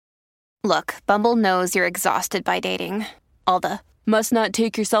Look, Bumble knows you're exhausted by dating. All the must not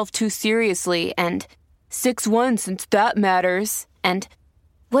take yourself too seriously and 6'1" since that matters. And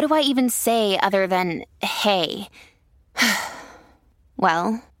what do I even say other than hey?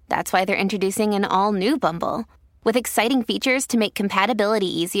 Well, that's why they're introducing an all-new Bumble with exciting features to make compatibility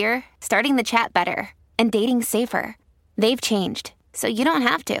easier, starting the chat better, and dating safer. They've changed, so you don't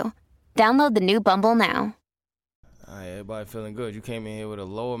have to. Download the new Bumble now. All right, everybody feeling good. You came in here with a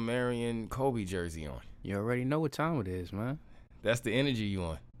Lower Marion Kobe jersey on. You already know what time it is, man. That's the energy you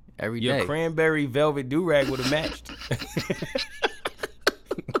on. Every Your day. cranberry velvet do-rag would have matched.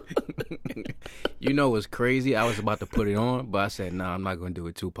 You know what's crazy? I was about to put it on, but I said, nah, I'm not going to do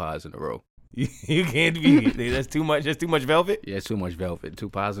it 2 pods in a row. You can't be. That's too much. That's too much velvet. Yeah, it's too much velvet. 2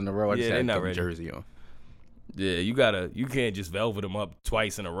 pods in a row. I just Yeah, had they're to not put the ready. jersey on. Yeah, you can't just velvet them up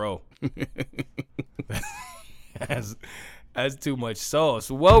twice in a row. That's too much sauce.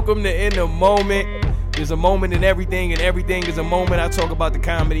 Welcome to In the Moment. There's a moment in everything, and everything is a moment. I talk about the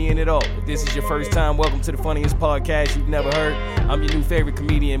comedy in it all. If this is your first time, welcome to the funniest podcast you've never heard. I'm your new favorite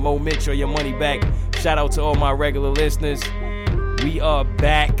comedian, Mo Mitchell, your money back. Shout out to all my regular listeners. We are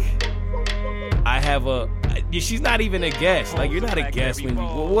back. I have she's not even a guest. Like, you're not a guest.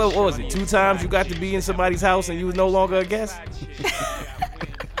 What was it? 2 times you got to be in somebody's house and you was no longer a guest?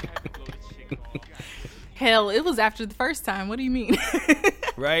 Hell, it was after the first time. What do you mean?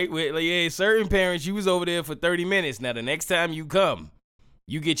 Right? Yeah, certain parents, you was over there for 30 minutes. Now, the next time you come,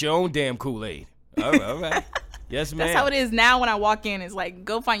 you get your own damn Kool-Aid. All right. Yes, ma'am. That's how it is now when I walk in. It's like,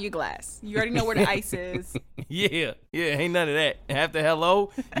 go find your glass. You already know where the ice is. Yeah, ain't none of that. After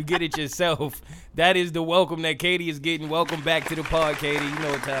hello, you get it yourself. That is the welcome that Katie is getting. Welcome back to the pod, Katie. You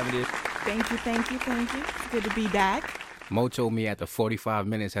know what time it is. Thank you. It's good to be back. Mo told me after 45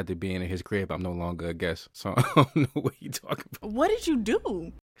 minutes after being in his crib, I'm no longer a guest. So I don't know what you talking about. What did you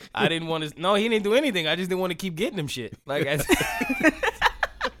do? I didn't want to. No, he didn't do anything. I just didn't want to keep getting him shit. Like,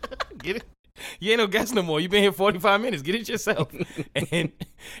 get it? You ain't no guest no more. You been here 45 minutes. Get it yourself.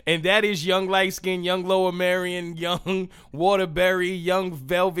 And that is young light skin, young Lower Marion, young Waterbury, young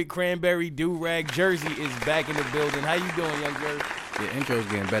velvet cranberry do-rag. Jersey is back in the building. How you doing, young Jersey? Your intro's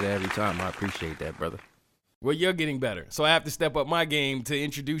getting better every time. I appreciate that, brother. Well, you're getting better. So I have to step up my game to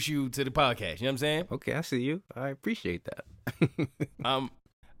introduce you to the podcast. You know what I'm saying? Okay, I see you. I appreciate that.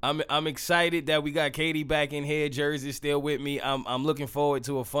 I'm excited that we got Katie back in here. Jersey's still with me. I'm looking forward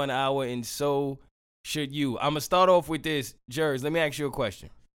to a fun hour, and so should you. I'm gonna start off with this, Jersey. Let me ask you a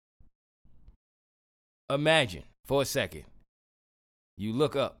question. Imagine for a second, you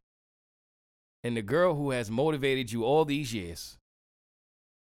look up, and the girl who has motivated you all these years,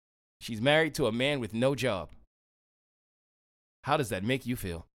 she's married to a man with no job. How does that make you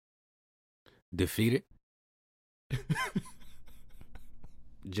feel? Defeated.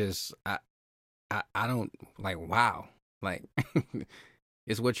 Just I don't like. Wow, like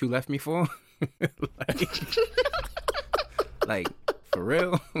it's what you left me for. like for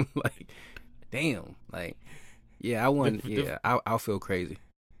real. Like damn. Like yeah, I want. Yeah, I'll feel crazy.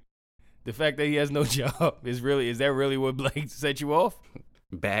 The fact that he has no job is that really what Blake set you off?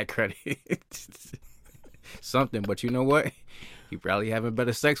 Bad credit. Something, but you know what? He probably having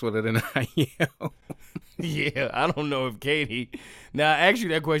better sex with her than I am. Yeah, I don't know if Katie. Now, I asked you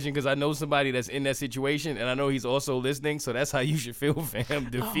that question because I know somebody that's in that situation, and I know he's also listening, so that's how you should feel, fam.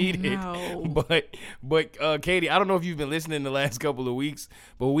 Defeated. Oh, no. But Katie, I don't know if you've been listening the last couple of weeks,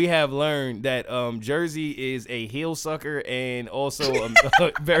 but we have learned that Jersey is a heel sucker and also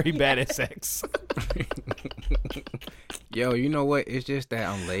very bad at sex. Yo, you know what? It's just that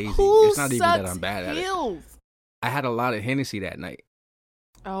I'm lazy. Who It's not even that I'm sucks bad at it. heels? I had a lot of Hennessy that night.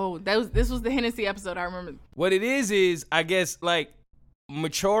 Oh, this was the Hennessy episode. I remember. What it is I guess like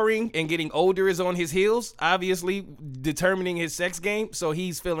maturing and getting older is on his heels, obviously determining his sex game. So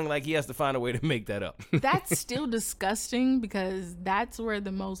he's feeling like he has to find a way to make that up. That's still disgusting because that's where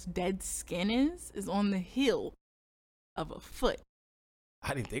the most dead skin is on the heel of a foot.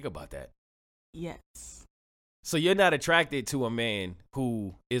 I didn't think about that. Yes. So you're not attracted to a man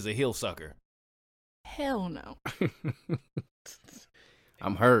who is a heel sucker? Hell no.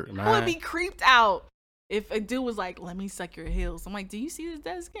 I'm hurt, man. I would be creeped out if a dude was like, "Let me suck your heels." I'm like, "Do you see this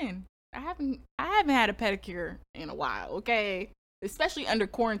dead skin? I haven't had a pedicure in a while, okay? Especially under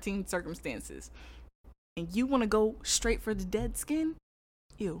quarantine circumstances. And you want to go straight for the dead skin?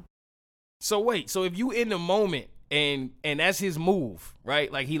 Ew." So wait, so if you in the moment and that's his move,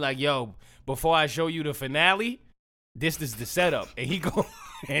 right? Like he like, yo, before I show you the finale, this is the setup, and he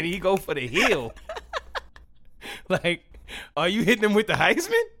go for the heel. Like, are you hitting him with the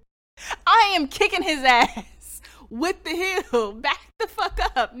Heisman? I am kicking his ass with the heel back the fuck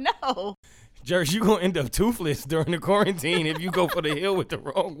up. No. Jerz, you gonna end up toothless during the quarantine if you go for the hill with the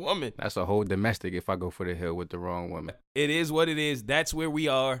wrong woman. That's a whole domestic if I go for the hill with the wrong woman. It is what it is. That's where we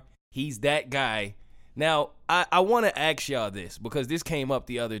are. He's that guy. Now, I want to ask y'all this because this came up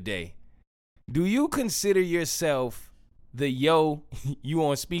the other day. Do you consider yourself the yo, you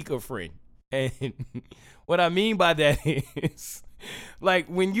on speaker friend? And what I mean by that is, like,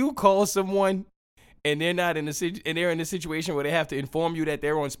 when you call someone and they're not in a situation where they have to inform you that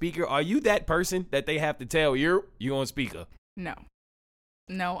they're on speaker, are you that person that they have to tell you on speaker? No,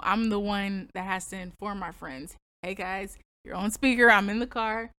 I'm the one that has to inform my friends. Hey guys, you're on speaker. I'm in the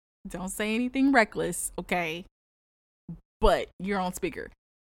car. Don't say anything reckless, okay? But you're on speaker.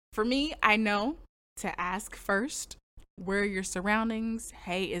 For me, I know to ask first. Where are your surroundings?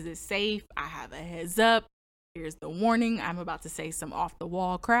 Hey, is it safe? I have a heads up. Here's the warning. I'm about to say some off the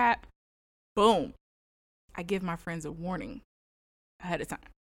wall crap. Boom. I give my friends a warning ahead of time.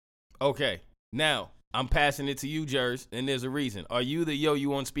 Okay. Now, I'm passing it to you, Jerz, and there's a reason. Are you the yo,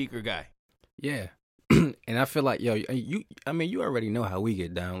 you on speaker guy? Yeah. And I feel like, yo, you already know how we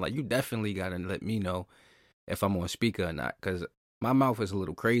get down. Like, you definitely got to let me know if I'm on speaker or not, because my mouth is a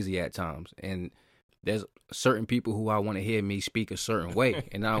little crazy at times. And there's certain people who I want to hear me speak a certain way.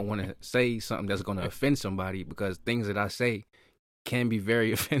 And I don't want to say something that's going to offend somebody because things that I say can be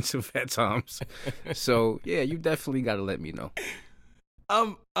very offensive at times. So, yeah, you definitely got to let me know.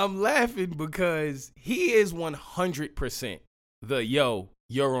 I'm laughing because he is 100% the yo,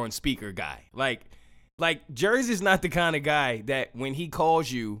 you're on speaker guy. Like Jerz is not the kind of guy that when he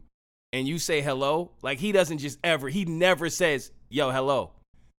calls you and you say hello, like he never says, yo, hello.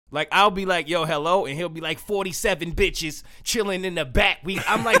 Like I'll be like, yo, hello, and he'll be like 47 bitches chilling in the back.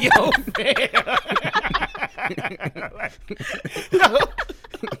 I'm like, yo, man.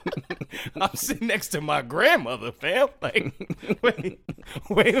 I'm sitting next to my grandmother, fam. Like, wait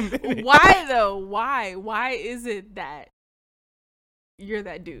a minute. Why though? Why is it that you're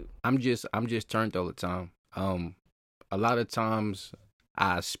that dude? I'm just turned all the time. A lot of times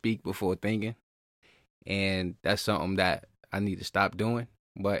I speak before thinking, and that's something that I need to stop doing.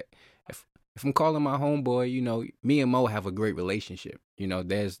 But if I'm calling my homeboy, you know, me and Mo have a great relationship. You know,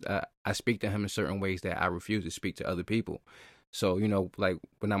 I speak to him in certain ways that I refuse to speak to other people. So, you know, like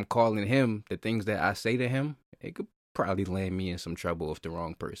when I'm calling him, the things that I say to him, it could probably land me in some trouble if the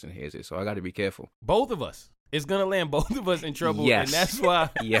wrong person hears it. So I got to be careful. Both of us. It's going to land both of us in trouble. Yes. And that's why.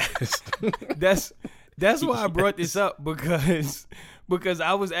 Yes. That's why I brought this up because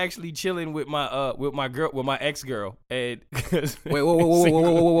I was actually chilling with my ex-girl, and wait, whoa, hold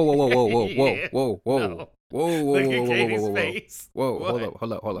up. What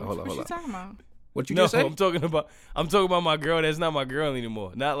you talking about? What you just say? I'm talking about my girl that's not my girl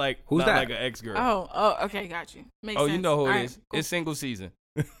anymore. Not like who's that? Like an ex-girl. Oh, okay, got you. Makes sense. You know who All it is. Cool. It's single season.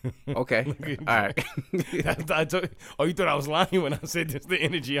 Okay. All right. You thought I was lying when I said this the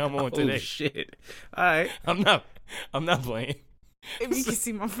energy I'm on today. Oh shit. All right. I'm not playing. If you can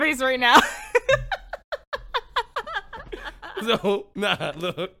see my face right now. So,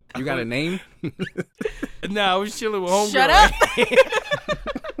 look. You got a name? I was chilling with homegirl. Shut up.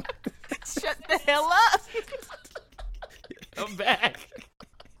 Shut the hell up. I'm back.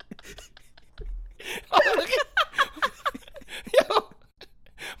 Oh, look at, yo,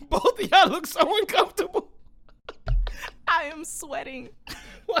 both of y'all look so uncomfortable. I am sweating.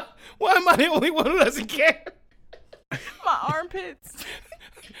 Why am I the only one who doesn't care? My armpits.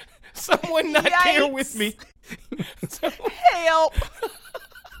 Someone not Yikes. care with me. Help.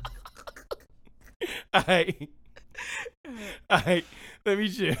 All right. Let me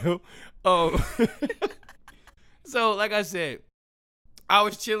chill. So like I said, I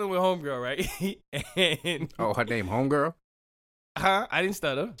was chilling with homegirl, right? And her name homegirl? I didn't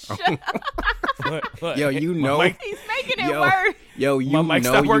stutter. What? Yo, you know. He's making it worse. Yo, you my mic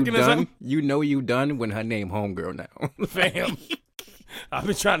know stopped you working or done. something? You know you done when her name homegirl now. Fam, I've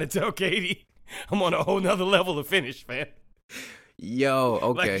been trying to tell Katie I'm on a whole nother level of finish, fam. Yo,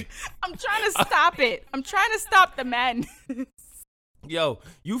 okay. Like, I'm trying to stop it. I'm trying to stop the madness. Yo,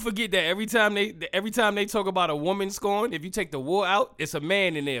 you forget that every time they talk about a woman scorned, if you take the war out, it's a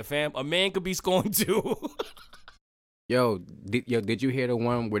man in there, fam. A man could be scorned too. Did you hear the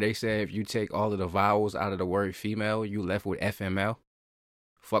one where they said if you take all of the vowels out of the word female, you left with FML?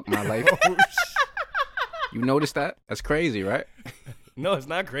 Fuck my life. You noticed that? That's crazy, right? No, it's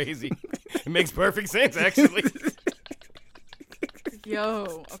not crazy. It makes perfect sense, actually.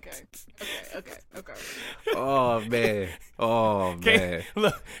 Yo, okay. Oh, man.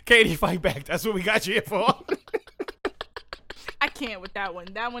 Look, Katie, fight back. That's what we got you here for. I can't with that one.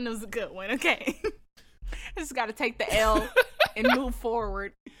 That one was a good one. Okay. I just got to take the L. and move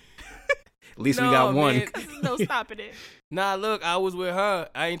forward. At least we got one. Man. There's no stopping it. Nah, look, I was with her.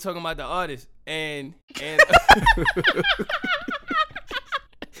 I ain't talking about the artist. And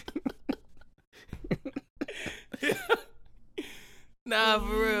nah,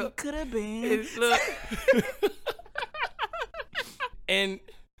 for real. Could have been. It's, look. and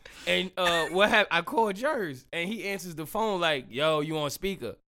what happened? I called Jers, and he answers the phone like, "Yo, you on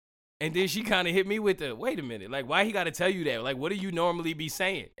speaker?" And then she kind of hit me with the, "Wait a minute, like, why he got to tell you that? Like, what do you normally be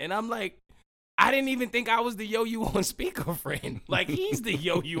saying?" And I'm like, I didn't even think I was the yo you on speaker friend. Like, he's the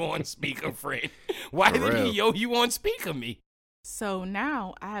yo you on speaker friend. Why did he yo you on speaker me? So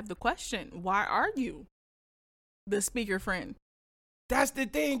now I have the question: why are you the speaker friend? That's the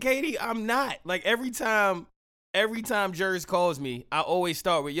thing, Katie. I'm not. Like, every time Jers calls me, I always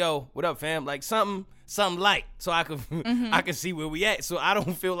start with, "Yo, what up, fam?" Like something light, so I could I can see where we at. So I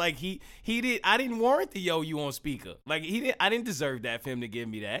don't feel like he did. I didn't warrant the yo you on speaker. Like, I didn't deserve that for him to give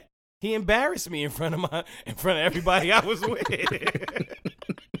me that. He embarrassed me in front of everybody I was with.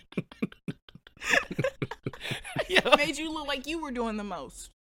 Made you look like you were doing the most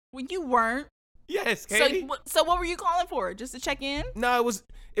when you weren't. Yes, Katie. So what were you calling for? Just to check in? No,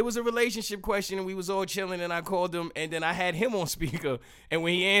 it was a relationship question, and we was all chilling, and I called him, and then I had him on speaker, and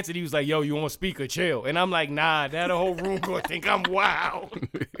when he answered, he was like, "Yo, you on speaker? Chill." And I'm like, "Nah, that whole room gonna think I'm wild."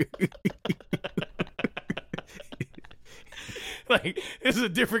 Like, this is a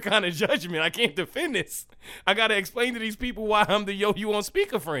different kind of judgment. I can't defend this. I gotta explain to these people why I'm the yo you on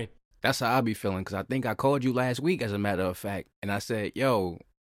speaker friend. That's how I be feeling, because I think I called you last week, as a matter of fact, and I said, "Yo,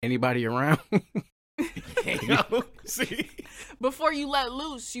 anybody around?" Yo, see? Before you let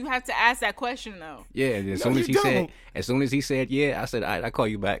loose, you have to ask that question though. Yeah, and as soon as he said yeah, I said, "All right, I'll call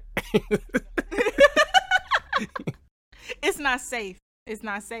you back." It's not safe. It's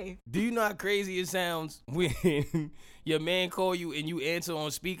not safe. Do you know how crazy it sounds when your man call you and you answer on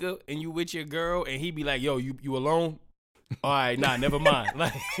speaker and you with your girl and he be like, "Yo, you alone?" All right, nah, never mind.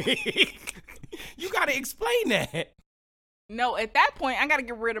 Like, you gotta explain that. No, at that point, I gotta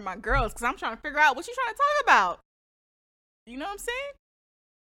get rid of my girls because I'm trying to figure out what you trying to talk about. You know what I'm saying?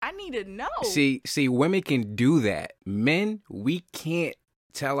 I need to know. See, women can do that. Men, we can't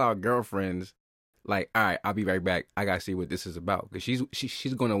tell our girlfriends, like, "All right, I'll be right back. I gotta see what this is about," because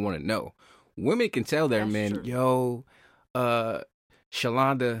she's gonna want to know. Women can tell their That's men, true. "Yo,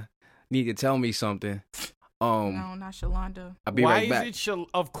 Shalonda need to tell me something." No, not Shalonda. I'll be Why right back. is it?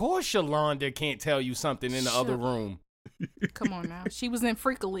 Of course, Shalonda can't tell you something in the other room. Come on now. She was in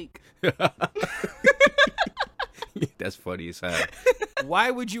Freak a Leak. That's funny as hell. Why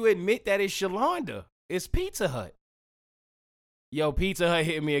would you admit that it's Shalonda? It's Pizza Hut. Yo, Pizza Hut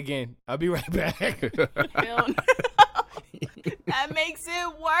hit me again. I'll be right back. Hell no. That makes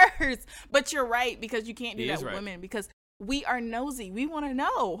it worse. But you're right, because you can't do He that is with right. women, because we are nosy. We want to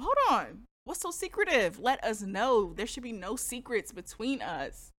know. Hold on. What's so secretive? Let us know. There should be no secrets between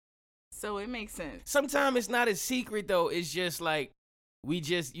us. So it makes sense. Sometimes it's not a secret, though. It's just like, we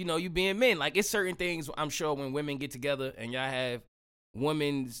just, you being men. Like, it's certain things, I'm sure, when women get together and y'all have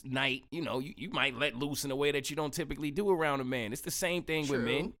women's night, you might let loose in a way that you don't typically do around a man. It's the same thing with True.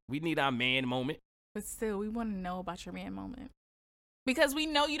 men. We need our man moment. But still, we want to know about your man moment. Because we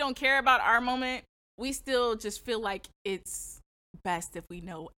know you don't care about our moment. We still just feel like it's best if we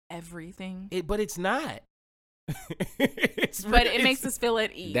know everything. But it's not. But it makes us feel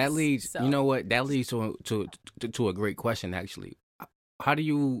at ease. That leads, so. you know what? That leads to a great question, actually. How do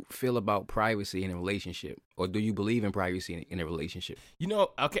you feel about privacy in a relationship, or do you believe in privacy in a relationship?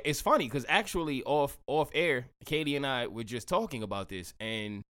 Okay, it's funny because actually off air, Katie and I were just talking about this,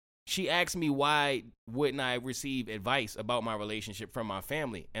 and she asked me why wouldn't I receive advice about my relationship from my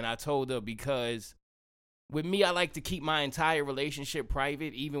family, and I told her because with me, I like to keep my entire relationship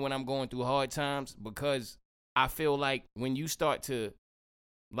private, even when I'm going through hard times, because I feel like when you start to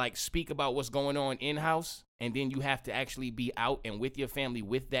like speak about what's going on in-house, and then you have to actually be out and with your family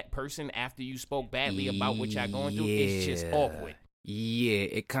with that person after you spoke badly about what y'all going through, it's just awkward. Yeah,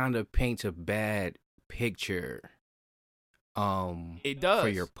 it kind of paints a bad picture. It does. For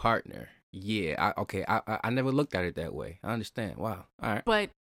your partner. Yeah, I never looked at it that way. I understand. Wow. All right.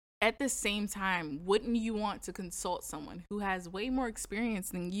 But at the same time, wouldn't you want to consult someone who has way more experience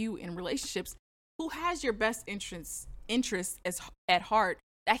than you in relationships, who has your best interests at heart,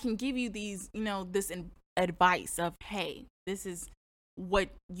 that can give you these, this advice of, hey, this is what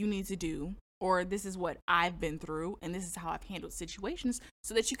you need to do, or this is what I've been through, and this is how I've handled situations,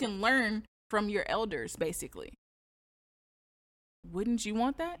 so that you can learn from your elders, basically. Wouldn't you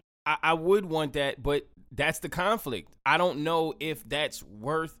want that? I would want that, but that's the conflict. I don't know if that's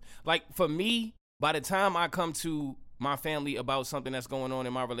worth, like, for me, by the time I come to my family about something that's going on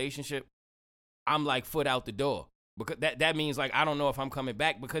in my relationship, I'm like foot out the door. Because that means like I don't know if I'm coming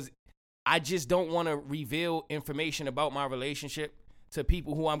back, because I just don't want to reveal information about my relationship to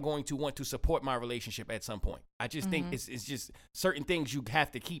people who I'm going to want to support my relationship at some point. I just think it's just certain things you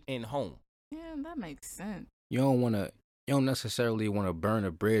have to keep in home. Yeah, that makes sense. You don't necessarily want to burn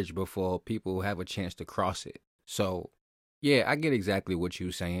a bridge before people have a chance to cross it. So, yeah, I get exactly what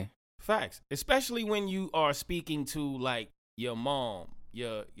you're saying. Facts. Especially when you are speaking to like your mom,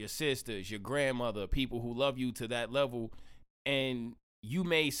 your sisters, your grandmother, people who love you to that level, and you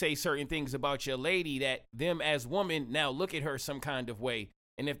may say certain things about your lady that them as women now look at her some kind of way.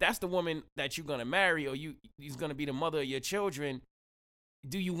 And if that's the woman that you're going to marry, or he's going to be the mother of your children,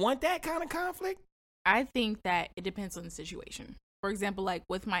 do you want that kind of conflict? I think that it depends on the situation. For example, like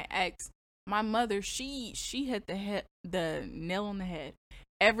with my ex, my mother, she hit the nail on the head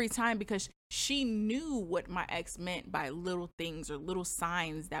every time, because she knew what my ex meant by little things or little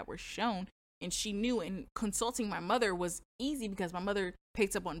signs that were shown. And she knew, and consulting my mother was easy because my mother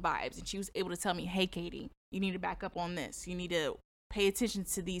picked up on vibes, and she was able to tell me, hey, Katie, you need to back up on this. You need to pay attention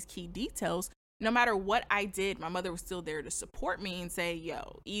to these key details. No matter what I did, my mother was still there to support me and say,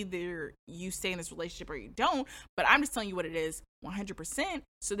 yo, either you stay in this relationship or you don't. But I'm just telling you what it is 100%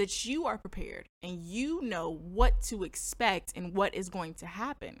 so that you are prepared and you know what to expect and what is going to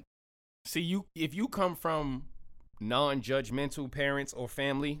happen. See, if you come from non-judgmental parents or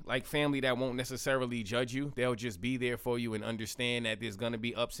family, like family that won't necessarily judge you, they'll just be there for you and understand that there's going to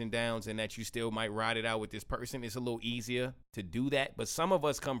be ups and downs and that you still might ride it out with this person. It's a little easier to do that. But some of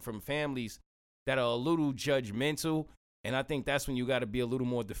us come from families that are a little judgmental, and I think that's when you got to be a little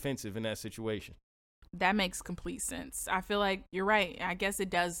more defensive in that situation. That makes complete sense. I feel like you're right. I guess it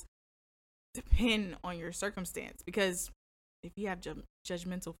does depend on your circumstance, because if you have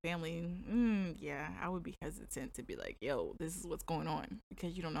judgmental family, yeah, I would be hesitant to be like, yo, this is what's going on,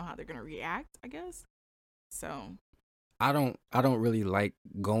 because you don't know how they're going to react, I guess. So I don't really like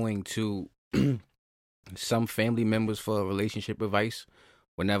going to some family members for relationship advice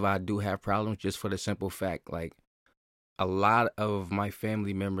whenever I do have problems, just for the simple fact, like, a lot of my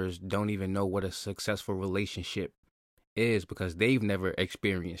family members don't even know what a successful relationship is because they've never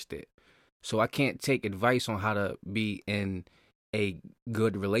experienced it. So I can't take advice on how to be in a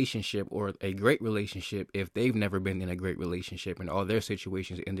good relationship or a great relationship if they've never been in a great relationship and all their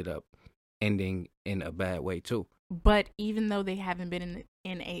situations ended up ending in a bad way too. But even though they haven't been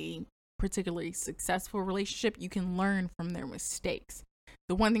in a particularly successful relationship, you can learn from their mistakes.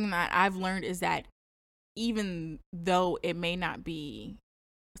 The one thing that I've learned is that even though it may not be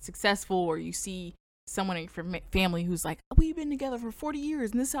successful, or you see someone in your family who's like, we've been together for 40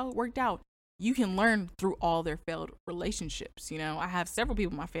 years and this is how it worked out, you can learn through all their failed relationships. You know, I have several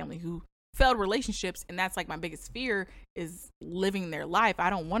people in my family who failed relationships, and that's like my biggest fear, is living their life. I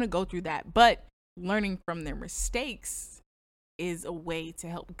don't want to go through that, but learning from their mistakes is a way to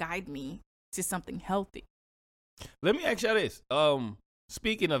help guide me to something healthy. Let me ask y'all this.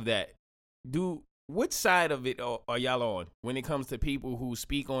 Speaking of that, what side of it are y'all on when it comes to people who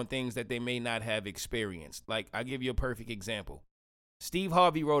speak on things that they may not have experienced? Like, I'll give you a perfect example. Steve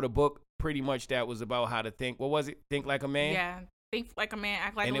Harvey wrote a book pretty much that was about how to think. What was it? Think like a man? Yeah. Think like a man,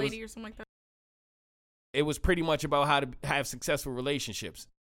 act like a lady, or something like that. It was pretty much about how to have successful relationships.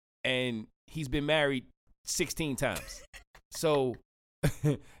 And he's been married 16 times. So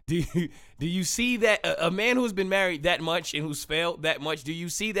do you see that a man who's been married that much and who's failed that much, do you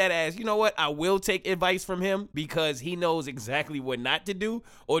see that as, you know what, I will take advice from him because he knows exactly what not to do?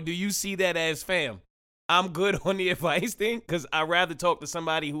 Or do you see that as, fam, I'm good on the advice thing because I'd rather talk to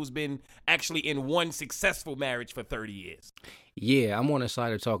somebody who's been actually in one successful marriage for 30 years? Yeah, I'm on the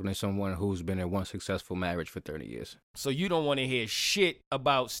side of talking to someone who's been in one successful marriage for 30 years. So you don't want to hear shit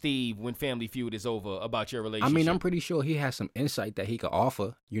about Steve when Family Feud is over about your relationship? I mean, I'm pretty sure he has some insight that he could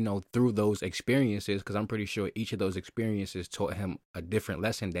offer, you know, through those experiences, because I'm pretty sure each of those experiences taught him a different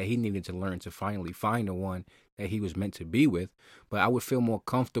lesson that he needed to learn to finally find the one that he was meant to be with. But I would feel more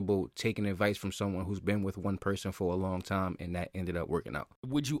comfortable taking advice from someone who's been with one person for a long time and that ended up working out.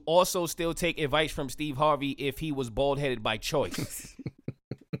 Would you also still take advice from Steve Harvey if he was bald-headed by choice?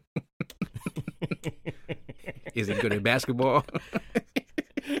 Is he good at basketball?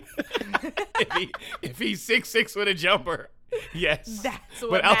 if he's 6'6" with a jumper, yes. That's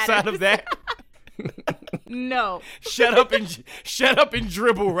what but outside matters. of that, no. Shut up and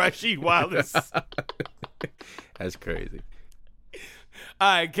dribble, Rasheed Wallace. That's crazy.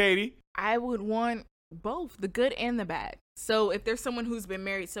 All right, Katie. I would want both, the good and the bad. So if there's someone who's been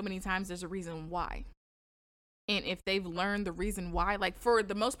married so many times, there's a reason why. And if they've learned the reason why, like for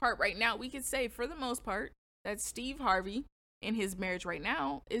the most part right now, we could say for the most part, that Steve Harvey in his marriage right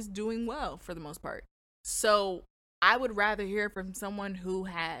now is doing well for the most part. So I would rather hear from someone who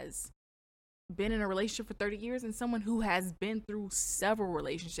has been in a relationship for 30 years and someone who has been through several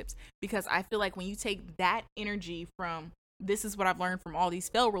relationships, because I feel like when you take that energy from this is what I've learned from all these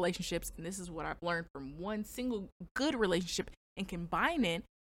failed relationships and this is what I've learned from one single good relationship and combine it,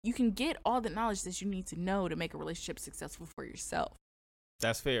 you can get all the knowledge that you need to know to make a relationship successful for yourself.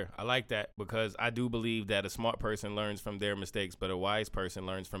 That's fair. I like that, because I do believe that a smart person learns from their mistakes, but a wise person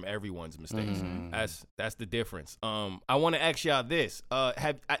learns from everyone's mistakes. Mm-hmm. That's the difference. I want to ask y'all this.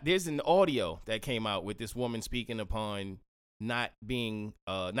 There's an audio that came out with this woman speaking upon not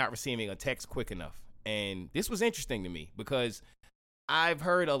receiving a text quick enough. And this was interesting to me because I've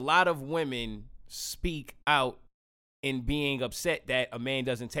heard a lot of women speak out in being upset that a man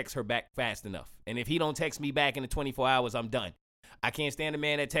doesn't text her back fast enough. And if he don't text me back in the 24 hours, I'm done. I can't stand a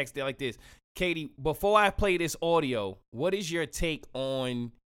man that texts like this. Katie, before I play this audio, what is your take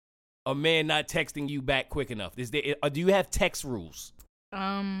on a man not texting you back quick enough? Do you have text rules?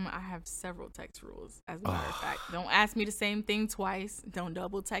 I have several text rules, as a matter of fact. Don't ask me the same thing twice. Don't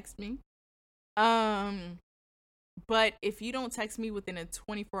double text me. But if you don't text me within a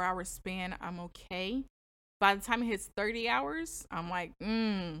 24-hour span, I'm okay. By the time it hits 30 hours, I'm like,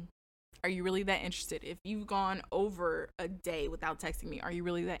 are you really that interested? If you've gone over a day without texting me, are you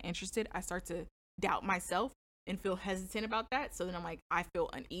really that interested? I start to doubt myself and feel hesitant about that. So then I'm like, I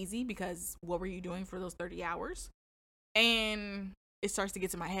feel uneasy because what were you doing for those 30 hours? And it starts to get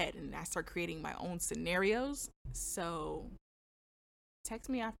to my head and I start creating my own scenarios. So text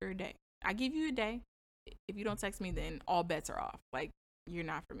me after a day. I give you a day. If you don't text me, then all bets are off. Like, you're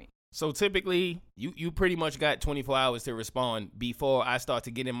not for me. So typically, you pretty much got 24 hours to respond before I start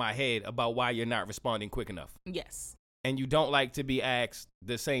to get in my head about why you're not responding quick enough. Yes. And you don't like to be asked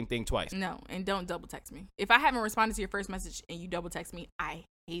the same thing twice. No, and don't double text me. If I haven't responded to your first message and you double text me, I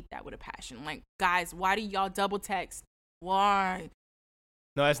hate that with a passion. Like, guys, why do y'all double text? Why?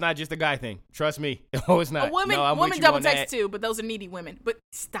 No, it's not just a guy thing. Trust me. No, it's not. Women double text too, but those are needy women. But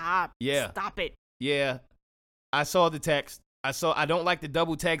stop. Yeah. Stop it. Yeah. I saw the text. I don't like the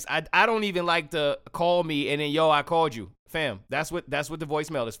double text. I don't even like to call me and then, I called you. Fam, that's what the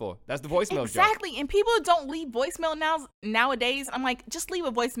voicemail is for. That's the voicemail Exactly. job. And people don't leave voicemail nowadays. I'm like, just leave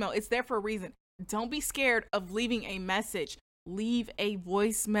a voicemail. It's there for a reason. Don't be scared of leaving a message. Leave a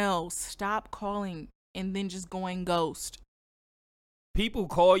voicemail. Stop calling and then just going ghost. People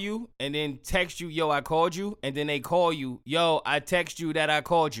call you and then text you, I called you, and then they call you, I text you that I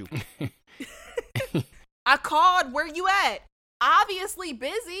called you. I called, where you at? Obviously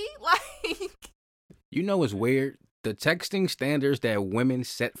busy. Like, you know what's weird? The texting standards that women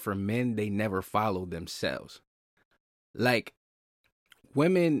set for men, they never follow themselves. Like,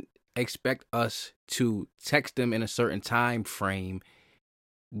 women expect us to text them in a certain time frame,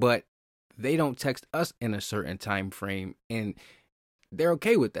 but they don't text us in a certain time frame, and they're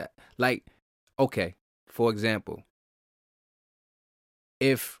okay with that. Like, okay, for example,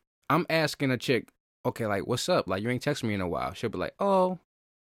 if I'm asking a chick, okay, like, what's up? Like, you ain't texted me in a while. She'll be like, oh,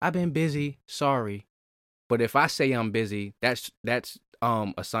 I've been busy. Sorry. But if I say I'm busy, that's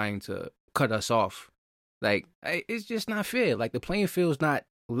a sign to cut us off. Like, it's just not fair. Like, the playing field's not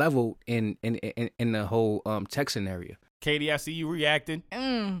leveled in the whole texting area. Katie, I see you reacting.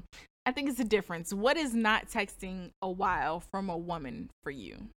 I think it's a difference. What is not texting a while from a woman for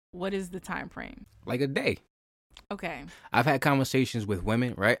you? What is the time frame? Like a day. Okay. I've had conversations with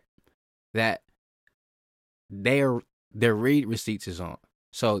women, right, that their read receipts is on.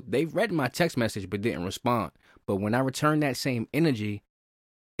 So they've read my text message but didn't respond. But when I return that same energy,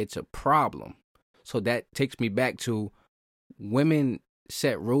 it's a problem. So that takes me back to women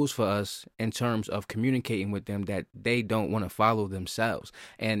set rules for us in terms of communicating with them that they don't want to follow themselves.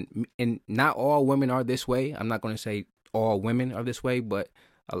 And not all women are this way. I'm not going to say all women are this way, but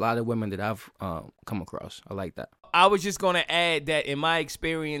a lot of women that I've come across are like that. I was just going to add that in my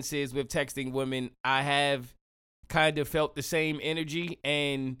experiences with texting women, I have kind of felt the same energy.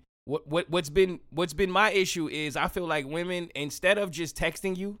 And what's been my issue is I feel like women, instead of just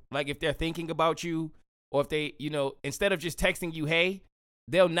texting you, like if they're thinking about you, or if they, instead of just texting you, hey,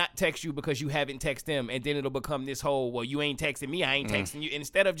 they'll not text you because you haven't texted them. And then it'll become this whole, well, you ain't texting me, I ain't texting you.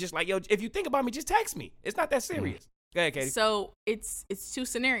 Instead of just like, if you think about me, just text me. It's not that serious. Go ahead, Katie. So it's two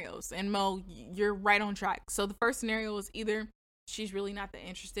scenarios. And Mo, you're right on track. So the first scenario is either she's really not that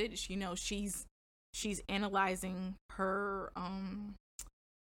interested. She's analyzing her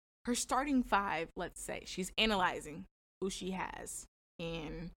starting five, let's say. She's analyzing who she has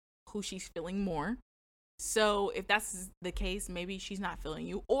and who she's feeling more. So if that's the case, maybe she's not feeling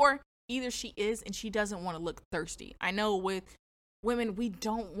you. Or either she is and she doesn't want to look thirsty. I know with women, we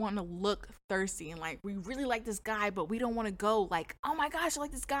don't want to look thirsty and like we really like this guy, but we don't want to go like, oh my gosh, I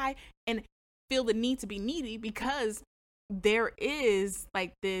like this guy, and feel the need to be needy, because there is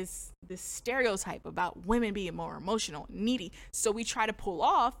like this stereotype about women being more emotional, needy. So we try to pull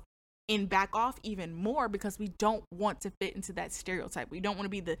off and back off even more because we don't want to fit into that stereotype. We don't want to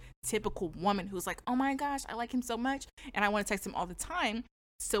be the typical woman who's like, oh my gosh, I like him so much and I want to text him all the time.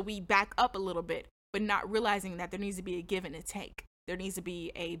 So we back up a little bit, but not realizing that there needs to be a give and a take. There needs to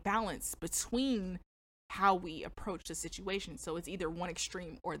be a balance between how we approach the situation. So it's either one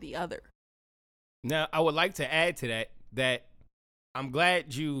extreme or the other. Now, I would like to add to that I'm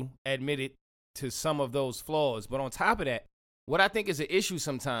glad you admitted to some of those flaws. But on top of that, what I think is an issue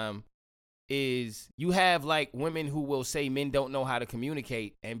sometimes is you have like women who will say men don't know how to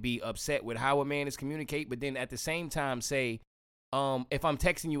communicate and be upset with how a man is communicate, but then at the same time say, if I'm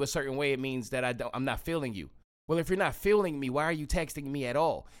texting you a certain way, it means that I'm not feeling you. Well, if you're not feeling me, why are you texting me at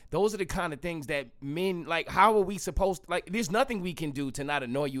all? Those are the kind of things that men, like, how are we supposed to, like, there's nothing we can do to not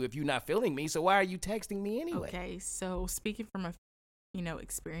annoy you if you're not feeling me, so why are you texting me anyway? Okay, so speaking from a,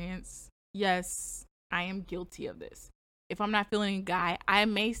 experience, yes, I am guilty of this. If I'm not feeling a guy, I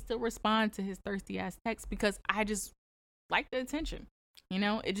may still respond to his thirsty ass text because I just like the attention.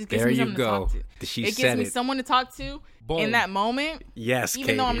 It just gives me something to talk to. It gives me someone to talk to in that moment. Yes,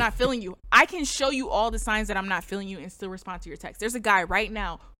 even though I'm not feeling you. I can show you all the signs that I'm not feeling you and still respond to your text. There's a guy right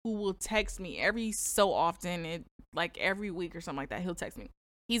now who will text me every so often, like every week or something like that. He'll text me.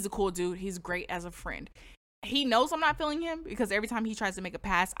 He's a cool dude. He's great as a friend. He knows I'm not feeling him because every time he tries to make a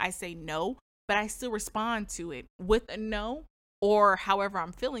pass, I say no, but I still respond to it with a no or however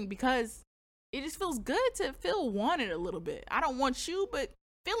I'm feeling because it just feels good to feel wanted a little bit. I don't want you, but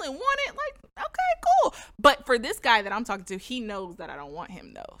feeling wanted, like, okay, cool. But for this guy that I'm talking to, he knows that I don't want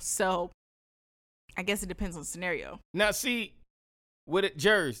him though. So I guess it depends on the scenario. Now, see, with it,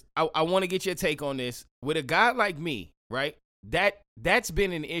 Jers, I want to get your take on this. With a guy like me, right? That's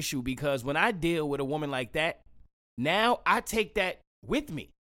been an issue because when I deal with a woman like that, now I take that with me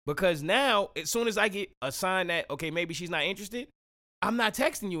because now as soon as I get a sign that, okay, maybe she's not interested, I'm not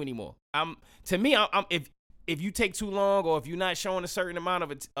texting you anymore. If you take too long or if you're not showing a certain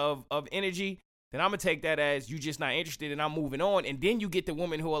amount of energy, then I'm gonna take that as you just not interested and I'm moving on. And then you get the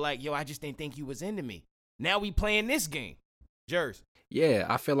women who are like, yo, I just didn't think you was into me. Now we playing this game. Jers. Yeah,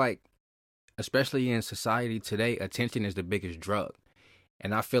 I feel like, especially in society today, attention is the biggest drug.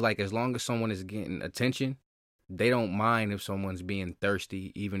 And I feel like as long as someone is getting attention, they don't mind if someone's being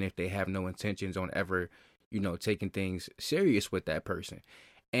thirsty, even if they have no intentions on ever, taking things serious with that person.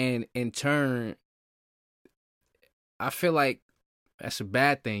 And in turn, I feel like that's a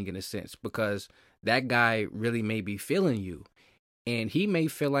bad thing in a sense because that guy really may be feeling you and he may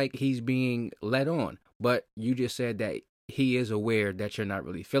feel like he's being led on. But you just said that he is aware that you're not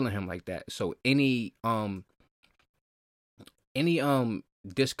really feeling him like that. So any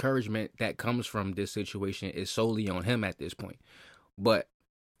discouragement that comes from this situation is solely on him at this point. But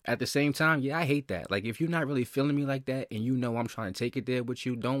at the same time, yeah, I hate that. Like, if you're not really feeling me like that and I'm trying to take it there with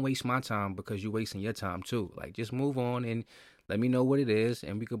you, don't waste my time because you're wasting your time too. Like, just move on and let me know what it is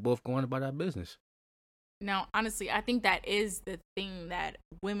and we could both go on about our business. Now, honestly, I think that is the thing that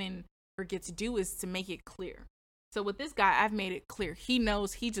women forget to do is to make it clear. So with this guy, I've made it clear. He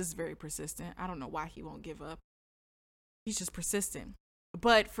knows he's just very persistent. I don't know why he won't give up. He's just persistent.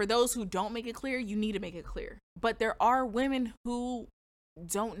 But for those who don't make it clear, you need to make it clear. But there are women who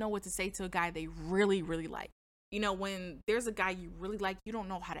don't know what to say to a guy they really, really like. When there's a guy you really like, you don't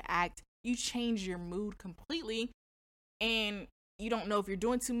know how to act. You change your mood completely and you don't know if you're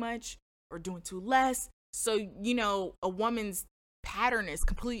doing too much or doing too less. So, a woman's pattern is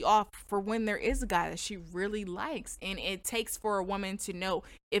completely off for when there is a guy that she really likes. And it takes for a woman to know.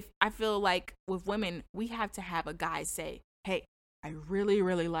 If I feel like with women, we have to have a guy say, hey, I really,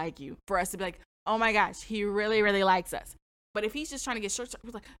 really like you, for us to be like, oh my gosh, he really, really likes us. But if he's just trying to get short,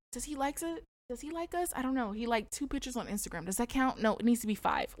 we're like, does he like it? Does he like us? I don't know. He liked 2 pictures on Instagram. Does that count? No, it needs to be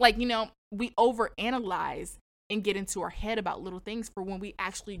 5. Like, we overanalyze and get into our head about little things for when we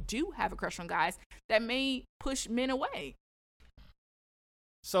actually do have a crush on guys that may push men away.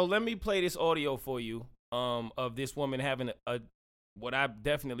 So let me play this audio for you of this woman having what I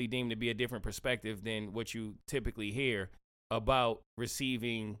definitely deem to be a different perspective than what you typically hear about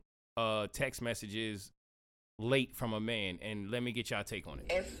receiving text messages late from a man, and let me get y'all take on it.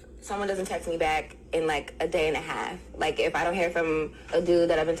 If someone doesn't text me back in like a day and a half, like if I don't hear from a dude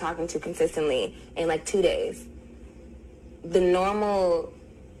that I've been talking to consistently in like 2 days, the normal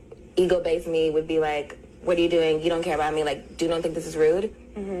ego-based me would be like, what are you doing? You don't care about me. Like, do you not think this is rude?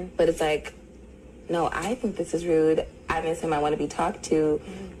 Mm-hmm. But it's like, no, I think this is rude. I miss him. I want to be talked to.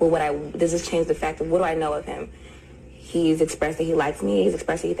 Mm-hmm. Well, does this change the fact of what do I know of him? He's expressed that he likes me. He's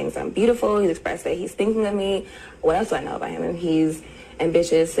expressed that he thinks I'm beautiful. He's expressed that he's thinking of me. What else do I know about him? And he's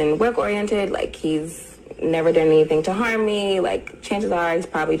ambitious and work-oriented. Like, he's never done anything to harm me. Like, chances are he's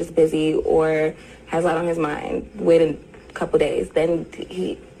probably just busy or has a lot on his mind. Wait a couple days. Then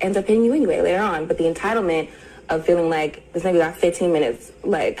he ends up hitting you anyway later on. But the entitlement of feeling like this nigga got 15 minutes,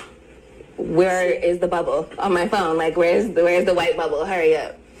 like, where is the bubble on my phone? Like, where's the white bubble? Hurry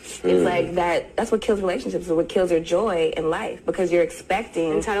up. It's like that's what kills relationships, or what kills your joy in life, because you're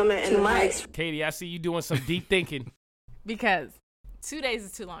expecting entitlement too much. Katie, I see you doing some deep thinking. Because 2 days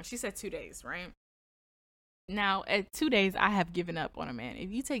is too long. She said 2 days, right? Now, at 2 days, I have given up on a man.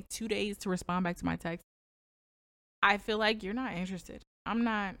 If you take 2 days to respond back to my text, I feel like you're not interested. I'm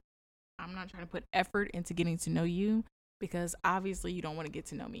not trying to put effort into getting to know you, because obviously you don't want to get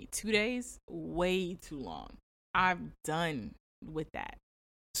to know me. 2 days, way too long. I'm done with that.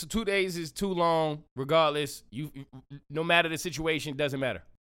 So 2 days is too long. Regardless, no matter the situation, doesn't matter.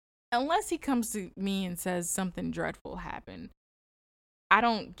 Unless he comes to me and says something dreadful happened, I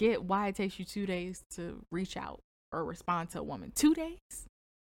don't get why it takes you 2 days to reach out or respond to a woman. 2 days?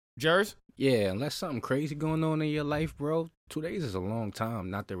 Jers? Yeah, unless something crazy going on in your life, bro, 2 days is a long time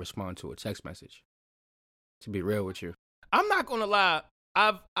not to respond to a text message. To be real with you. I'm not gonna lie.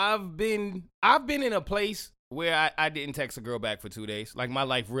 I've been in a place where I didn't text a girl back for 2 days. Like, my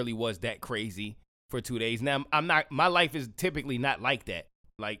life really was that crazy for 2 days. Now, my life is typically not like that.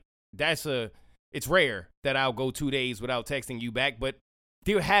 Like, it's rare that I'll go 2 days without texting you back, but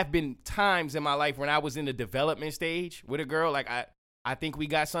there have been times in my life when I was in the development stage with a girl. Like, I think we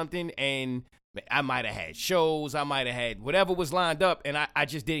got something, and I might have had shows, I might have had whatever was lined up, and I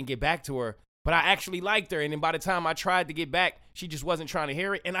just didn't get back to her. But I actually liked her, and then by the time I tried to get back, she just wasn't trying to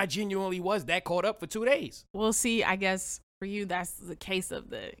hear it, and I genuinely was that caught up for 2 days. Well, see, I guess for you, that's the case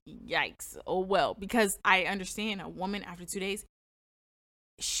of the yikes. Oh, well, because I understand a woman after 2 days,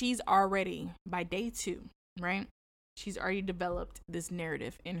 she's already, by day 2, right? She's already developed this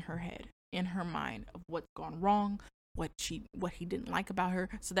narrative in her head, in her mind, of what's gone wrong, what he didn't like about her,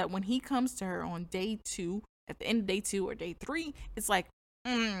 so that when he comes to her on day 2, at the end of day 2 or day 3, it's like,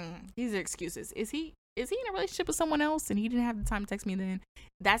 these are excuses. Is he in a relationship with someone else and he didn't have the time to text me then?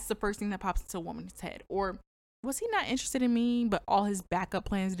 That's the first thing that pops into a woman's head. Or was he not interested in me, but all his backup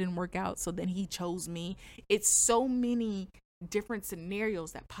plans didn't work out, so then he chose me? It's so many different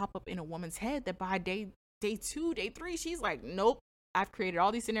scenarios that pop up in a woman's head that by day 2, day 3, she's like, nope, I've created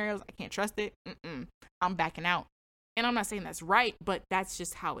all these scenarios. I can't trust it. I'm backing out. And I'm not saying that's right, but that's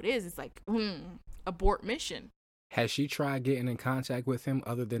just how it is. It's like, abort mission. Has she tried getting in contact with him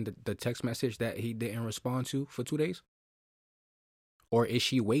other than the text message that he didn't respond to for 2 days? Or is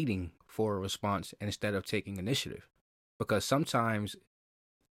she waiting for a response instead of taking initiative? Because sometimes,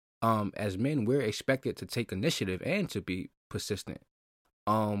 as men, we're expected to take initiative and to be persistent.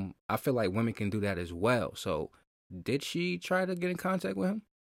 I feel like women can do that as well. So, did she try to get in contact with him?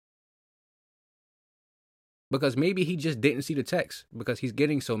 Because maybe he just didn't see the text because he's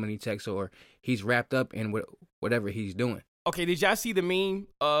getting so many texts, or he's wrapped up in whatever he's doing. Okay, did y'all see the meme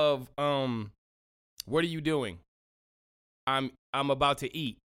of what are you doing? I'm about to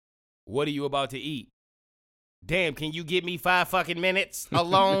eat. What are you about to eat? Damn, can you give me 5 fucking minutes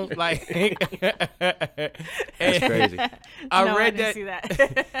alone? Like, that's crazy. I didn't see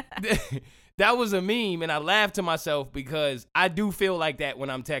that. That was a meme, and I laughed to myself because I do feel like that when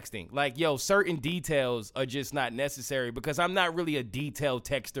I'm texting. Like, yo, certain details are just not necessary because I'm not really a detailed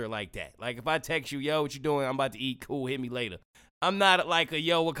texter like that. Like, if I text you, yo, what you doing? I'm about to eat. Cool, hit me later. I'm not like a,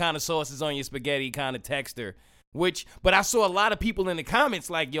 yo, what kind of sauce is on your spaghetti kind of texter. But I saw a lot of people in the comments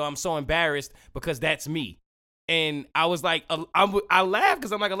like, yo, I'm so embarrassed because that's me. And I was like, I laughed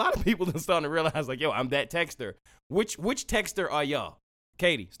because I'm like, a lot of people are starting to realize like, yo, I'm that texter. Which texter are y'all?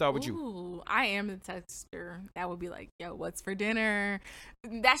 Katie, start with you. Ooh, I am the texter. That would be like, yo, what's for dinner?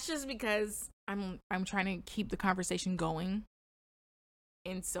 That's just because I'm trying to keep the conversation going.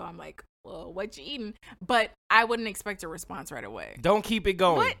 And so I'm like, well, what you eating? But I wouldn't expect a response right away. Don't keep it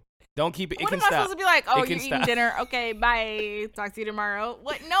going. What? Don't keep it. It what can am I stop. supposed to be like? Oh, It you're can eating stop. dinner. Okay, bye. Talk to you tomorrow.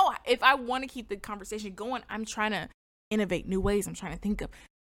 What? No, if I want to keep the conversation going, I'm trying to innovate new ways. I'm trying to think of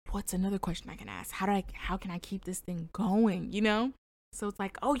what's another question I can ask. How can I keep this thing going? You know? So it's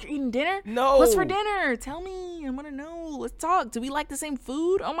like, oh, you're eating dinner? No. What's for dinner? Tell me. I want to know. Let's talk. Do we like the same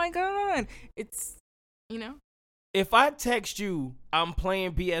food? Oh my God. It's, you know? If I text you, I'm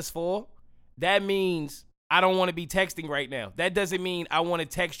playing PS4, that means I don't want to be texting right now. That doesn't mean I want to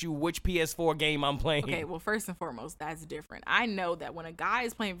text you which PS4 game I'm playing. Okay, well, first and foremost, that's different. I know that when a guy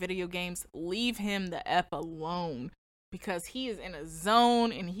is playing video games, leave him the F alone, because he is in a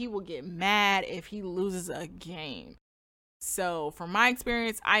zone and he will get mad if he loses a game. So from my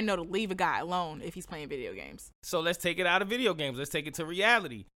experience, I know to leave a guy alone if he's playing video games. So let's take it out of video games. Let's take it to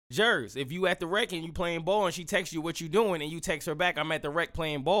reality. Jers, if you at the rec and you playing ball and she texts you what you doing and you text her back, I'm at the rec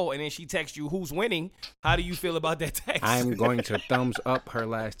playing ball, and then she texts you who's winning, how do you feel about that text? I'm going to thumbs up her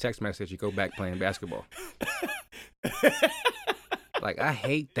last text message. You go back playing basketball. Like, I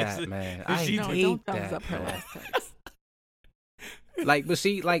hate that, man. I hate don't thumbs that. up her last text. Like, but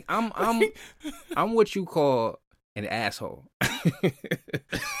see, like I'm what you call an asshole.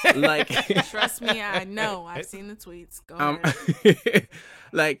 Like, Trust me, I know. I've seen the tweets. Go ahead.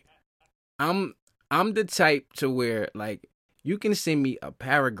 like, I'm the type to where, like, you can send me a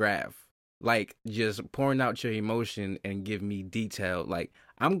paragraph, like, just pouring out your emotion and give me detail. Like,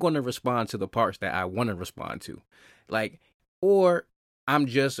 I'm going to respond to the parts that I want to respond to. Like, or I'm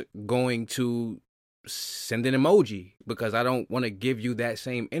just going to send an emoji because I don't want to give you that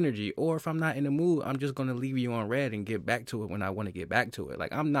same energy. Or if I'm not in the mood, I'm just going to leave you on red and get back to it when I want to get back to it.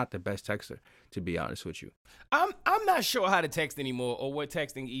 Like, I'm not the best texter, to be honest with you. I'm not sure how to text anymore or what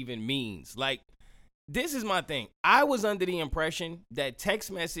texting even means. Like, this is my thing. I was under the impression that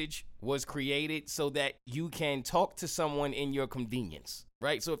text message was created so that you can talk to someone in your convenience,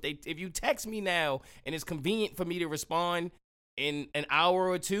 right? So if you text me now and it's convenient for me to respond in an hour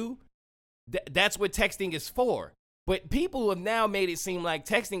or two, that's what texting is for. But people have now made it seem like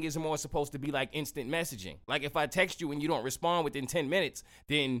texting is more supposed to be like instant messaging. Like, if I text you and you don't respond within 10 minutes,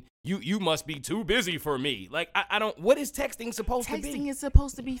 then you must be too busy for me. Like, I don't, what is texting supposed to be? Texting is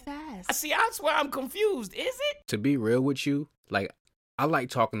supposed to be fast. See, that's where I'm confused. Is it? To be real with you, like, I like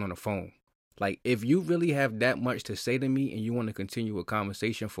talking on the phone. Like, if you really have that much to say to me and you want to continue a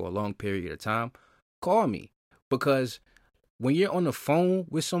conversation for a long period of time, call me. Because when you're on the phone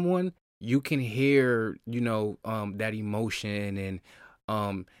with someone, you can hear, that emotion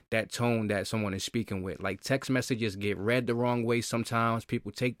and that tone that someone is speaking with. Like, text messages get read the wrong way sometimes.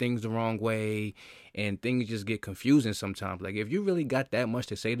 People take things the wrong way, and things just get confusing sometimes. Like, if you really got that much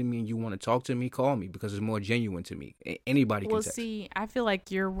to say to me and you want to talk to me, call me, because it's more genuine to me. Anybody can text. Well, see, I feel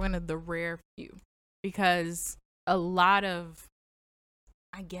like you're one of the rare few, because a lot of,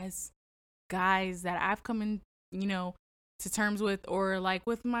 I guess, guys that I've come in, to terms with, or like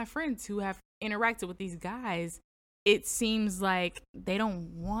with my friends who have interacted with these guys, it seems like they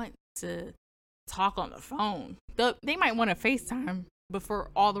don't want to talk on the phone. They might want to FaceTime, but for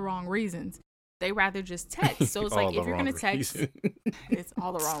all the wrong reasons. They rather just text. So it's like, if you're gonna text, it's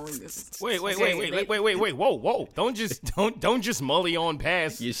all the wrong reasons. Wait. Whoa. Don't just mully on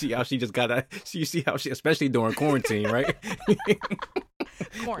past. You see how she just got that? You see how she, especially during quarantine, right?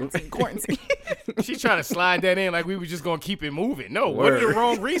 Quarantine. She's trying to slide that in like we were just gonna keep it moving. No, what are the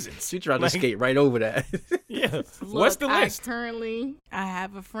wrong reasons? She tried to skate right over that. Yeah. What's the list? I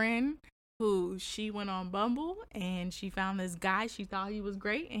have a friend who she went on Bumble and she found this guy. She thought he was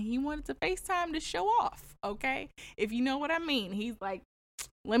great and he wanted to FaceTime to show off. Okay, if you know what I mean. He's like,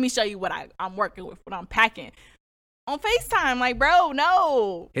 let me show you what I'm working with, what I'm packing on FaceTime. Like, bro,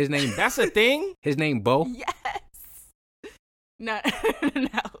 no. His name. That's a thing. His name Bo. Yes. No.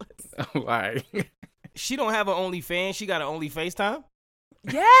 All right. She don't have an OnlyFans. She got an Only FaceTime.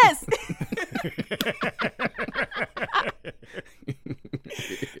 Yes.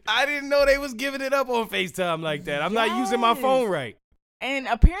 I didn't know they was giving it up on FaceTime like that. I'm not using my phone right. And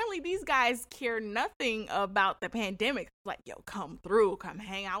apparently these guys care nothing about the pandemic. Like, yo, come through, come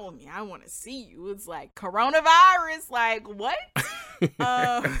hang out with me. I want to see you. It's like coronavirus. Like, what?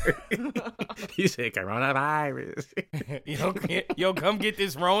 You said coronavirus. Yo, come get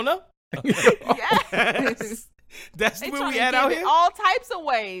this Rona. Yes. That's They where trying we to at give out it here. all types of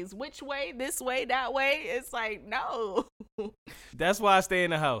ways. Which way? This way? That way? It's like, no. That's why I stay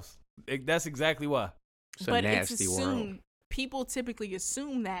in the house. That's exactly why. It's a But nasty it's assumed. world. People typically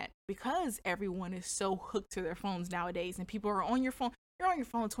assume that because everyone is so hooked to their phones nowadays, and people are on your phone. You're on your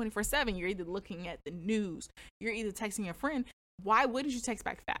phone 24/7. You're either looking at the news. You're either texting a friend. Why wouldn't you text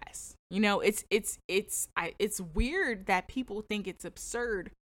back fast? It's weird that people think it's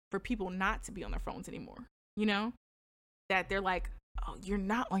absurd for people not to be on their phones anymore. That they're like, oh, you're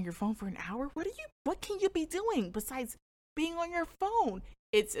not on your phone for an hour? What can you be doing besides being on your phone?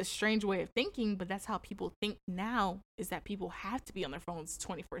 It's a strange way of thinking, but that's how people think now, is that people have to be on their phones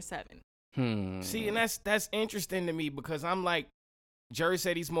 24/7. See, and that's interesting to me because I'm like, Jerry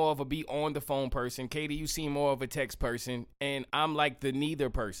said he's more of a be on the phone person. Katie, you seem more of a text person, and I'm like the neither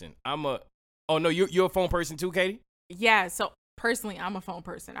person. I'm a Oh no, you're a phone person too, Katie? Yeah, so personally, I'm a phone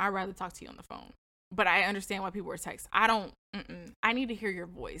person. I'd rather talk to you on the phone. But I understand why people are text. I don't, I need to hear your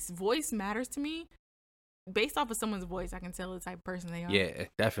voice. Voice matters to me. Based off of someone's voice, I can tell the type of person they are. Yeah,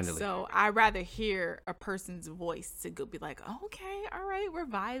 definitely. So I'd rather hear a person's voice to go be like, okay, all right, we're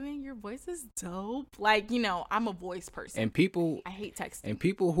vibing. Your voice is dope. Like, I'm a voice person. And people, I hate texting. and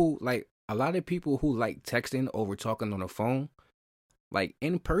people who like, a lot of people who like texting over talking on the phone, like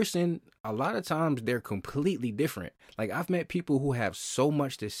in person, a lot of times they're completely different. Like I've met people who have so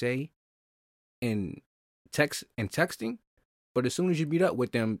much to say in texting, but as soon as you meet up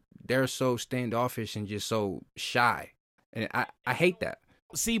with them, they're so standoffish and just so shy. And I hate that.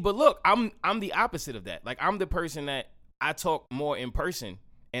 See, but look, I'm the opposite of that. Like I'm the person that I talk more in person,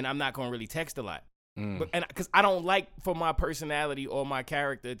 and I'm not gonna really text a lot. But because I don't like for my personality or my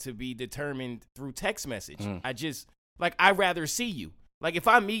character to be determined through text message. I just like I'd rather see you. Like if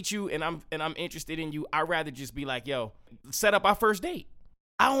I meet you and I'm interested in you, I'd rather just be like, yo, set up our first date.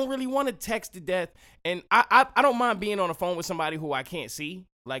 I don't really want to text to death, and I don't mind being on the phone with somebody who I can't see.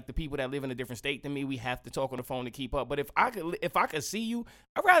 Like the people that live in a different state than me, we have to talk on the phone to keep up. But if I could see you,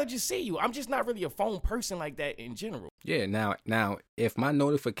 I'd rather just see you. I'm just not really a phone person like that in general. Yeah, now if my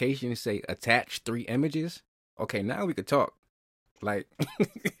notifications say attach 3 images, okay, now we could talk. Like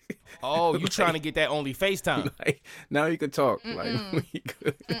Oh, you trying to get that only FaceTime. Like, now you could talk. Like we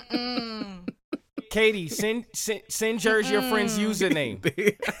could. Katie, send Jers your friend's username.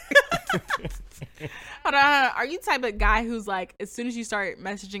 Hold on. Are you the type of guy who's like, as soon as you start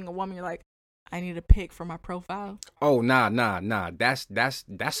messaging a woman, you're like, I need a pic for my profile? Oh, nah. That's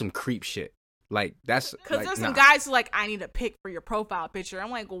some creep shit. Like that's because like, there's some guys who like, I need a pic for your profile picture. I'm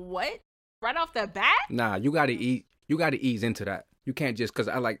like, what? Right off the bat? Nah, you gotta ease into that. You can't just because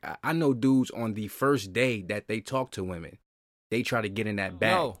I know dudes on the first day that they talk to women, they try to get in that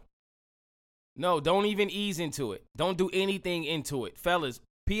bag. No, don't even ease into it. Don't do anything into it. Fellas,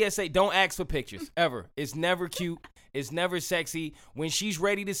 PSA, don't ask for pictures, ever. It's never cute. It's never sexy. When she's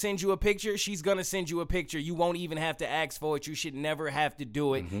ready to send you a picture, she's going to send you a picture. You won't even have to ask for it. You should never have to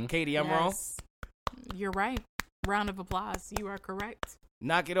do it. Mm-hmm. Katie, I'm wrong? You're right. Round of applause. You are correct.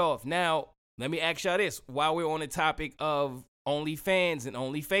 Knock it off. Now, let me ask y'all this. While we're on the topic of OnlyFans and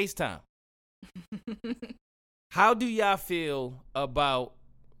Only FaceTime, how do y'all feel about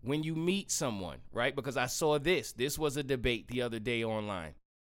when you meet someone, right? Because I saw this. This was a debate the other day online.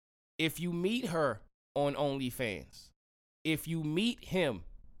 If you meet her on OnlyFans, if you meet him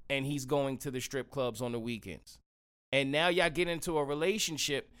and he's going to the strip clubs on the weekends, and now y'all get into a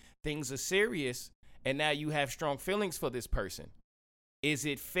relationship, things are serious, and now you have strong feelings for this person, is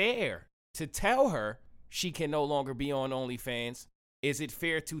it fair to tell her she can no longer be on OnlyFans? Is it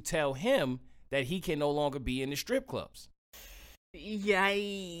fair to tell him that he can no longer be in the strip clubs?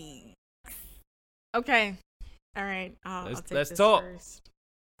 Yikes. Okay. All right. Let's this talk. First.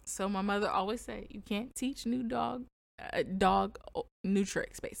 So my mother always said, you can't teach new dog new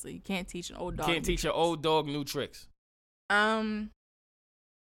tricks, basically. You can't teach an old dog. You can't teach an old dog new tricks.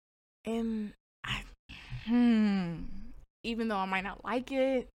 Even though I might not like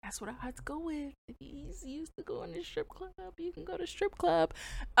it, that's what I had to go with. If he's used to going to strip club, you can go to strip club.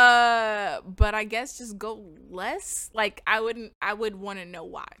 But I guess just go less. Like I would want to know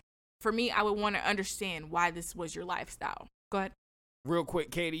why. For me, I would want to understand why this was your lifestyle. Go ahead. Real quick,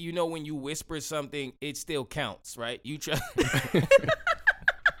 Katie, you know when you whisper something, it still counts, right? You try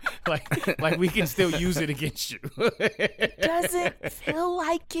like we can still use it against you. Doesn't feel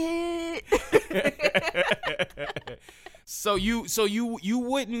like it. So you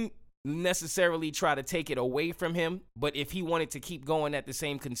wouldn't necessarily try to take it away from him, but if he wanted to keep going at the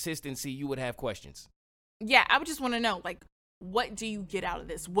same consistency, you would have questions. Yeah, I would just want to know, like, what do you get out of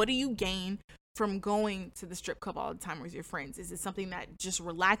this? What do you gain from going to the strip club all the time with your friends? Is it something that just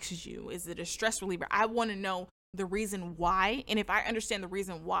relaxes you? Is it a stress reliever? I want to know the reason why. And if I understand the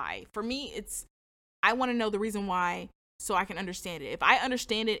reason why, for me, I want to know the reason why so I can understand it. If I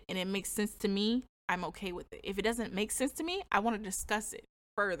understand it and it makes sense to me, I'm okay with it. If it doesn't make sense to me, I want to discuss it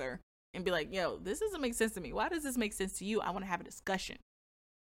further and be like, yo, this doesn't make sense to me. Why does this make sense to you? I want to have a discussion.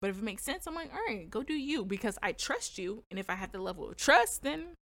 But if it makes sense, I'm like, all right, go do you, because I trust you. And if I have the level of trust,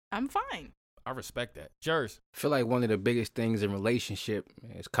 then I'm fine. I respect that. Jers. I feel like one of the biggest things in relationship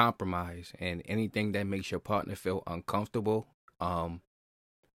is compromise, and anything that makes your partner feel uncomfortable,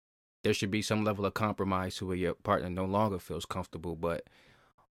 there should be some level of compromise to where your partner no longer feels comfortable. But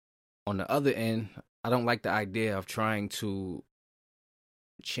on the other end, I don't like the idea of trying to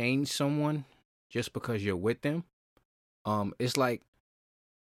change someone just because you're with them. It's like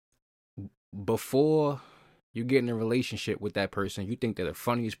before you get in a relationship with that person, you think they're the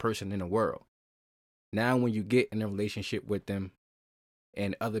funniest person in the world. Now, when you get in a relationship with them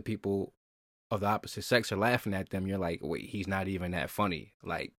and other people of the opposite sex are laughing at them, you're like, wait, he's not even that funny.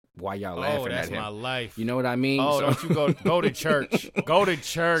 Like, why y'all laughing at him? Oh, that's my life. You know what I mean? Oh, So- don't you go to church. Go to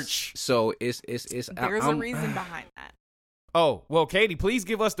church. So it's There's a I'm- reason behind that. Oh, well, Katie, please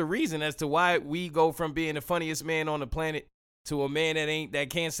give us the reason as to why we go from being the funniest man on the planet to a man that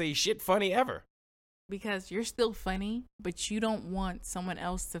can't say shit funny ever. Because you're still funny, but you don't want someone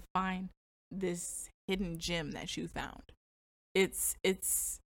else to find this hidden gem that you found. It's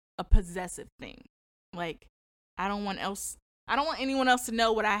a possessive thing. Like, I don't want anyone else to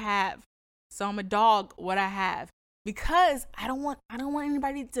know what I have. So I'm a dog what I have. Because I don't want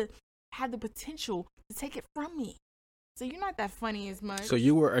anybody to have the potential to take it from me. So you're not that funny as much. So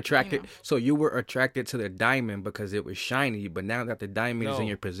you were attracted. You know. So you were attracted to the diamond because it was shiny. But now that the diamond is in No.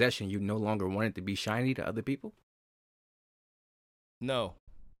 your possession, you no longer want it to be shiny to other people. No,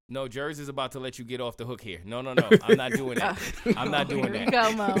 Jers is about to let you get off the hook here. No, I'm not doing that. I'm not doing Here that. we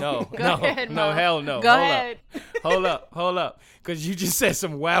go, Mo. No, Go ahead, no, Mo. hell no. Go Hold ahead. Hold up. Because you just said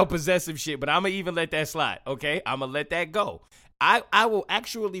some wild possessive shit, but I'm going to even let that slide, okay? I'm going to let that go. I will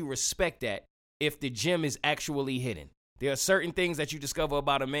actually respect that if the gem is actually hidden. There are certain things that you discover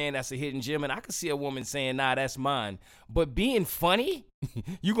about a man that's a hidden gem, and I can see a woman saying, nah, that's mine. But being funny,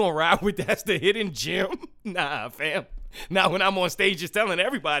 you going to ride with that's the hidden gem? Nah, fam. Now when I'm on stage just telling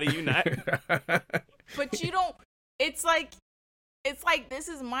everybody you're not. But you don't. It's like this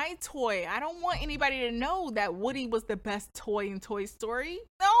is my toy. I don't want anybody to know that Woody was the best toy in Toy Story.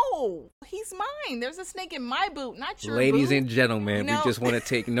 No, he's mine. There's a snake in my boot, not your Ladies boot. and gentlemen, No. we just want to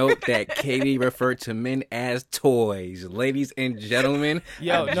take note that Katie referred to men as toys. Ladies and gentlemen,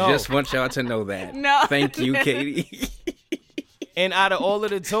 Yo, I no. just want y'all to know that. No. Thank you, Katie. And out of all of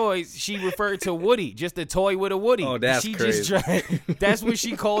the toys, she referred to Woody, just a toy with a Woody. Oh, that's she crazy. Just tried, that's what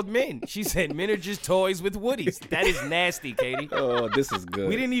she called men. She said men are just toys with Woodies. That is nasty, Katie. Oh, this is good.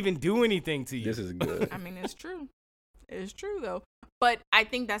 We didn't even do anything to you. This is good. I mean, it's true. It's true though. But I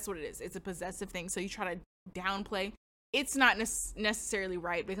think that's what it is. It's a possessive thing. So you try to downplay. It's not necessarily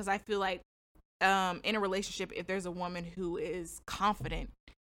right because I feel like in a relationship, if there's a woman who is confident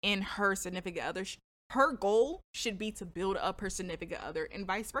in her significant other, her goal should be to build up her significant other and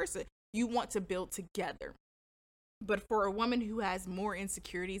vice versa. You want to build together. But for a woman who has more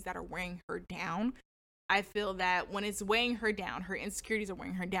insecurities that are weighing her down, I feel that when it's weighing her down, her insecurities are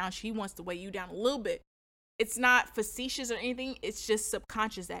weighing her down, she wants to weigh you down a little bit. It's not facetious or anything. It's just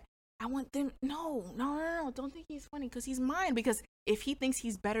subconscious that I want them. No. Don't think he's funny because he's mine. Because if he thinks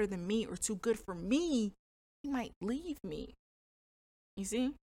he's better than me or too good for me, he might leave me. You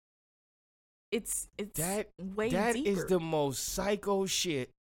see? It's way That deeper. is the most psycho shit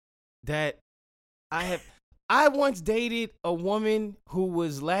that I have. I once dated a woman who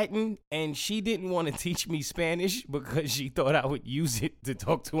was Latin, and she didn't want to teach me Spanish because she thought I would use it to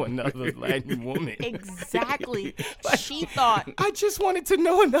talk to another Latin woman. Exactly. Like, She thought I just wanted to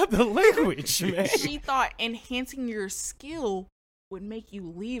know another language, man. she thought enhancing your skill would make you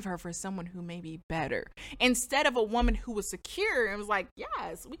leave her for someone who may be better. Instead of a woman who was secure and was like,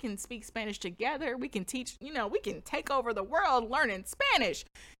 yes, we can speak Spanish together. We can teach, we can take over the world learning Spanish.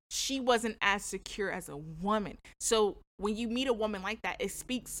 She wasn't as secure as a woman. So when you meet a woman like that, it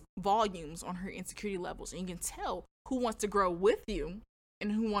speaks volumes on her insecurity levels. And you can tell who wants to grow with you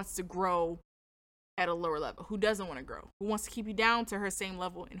and who wants to grow at a lower level, who doesn't want to grow, who wants to keep you down to her same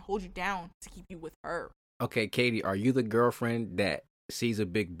level and hold you down to keep you with her. Okay, Katie, are you the girlfriend that sees a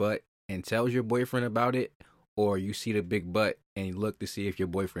big butt and tells your boyfriend about it? Or you see the big butt and you look to see if your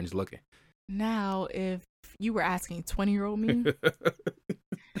boyfriend's looking? Now, if you were asking 20-year-old me,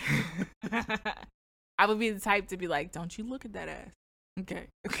 I would be the type to be like, don't you look at that ass. Okay.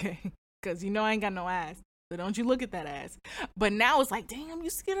 Because I ain't got no ass. So don't you look at that ass. But now it's like, damn, you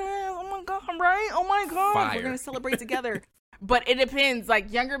see that ass? Oh my God, right? Oh my God. Fire. We're going to celebrate together. But it depends.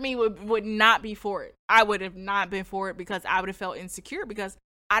 Like, younger me would not be for it. I would have not been for it because I would have felt insecure because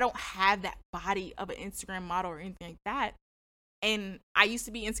I don't have that body of an Instagram model or anything like that. And I used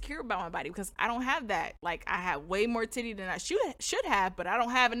to be insecure about my body because I don't have that. Like, I have way more titty than I should have, but I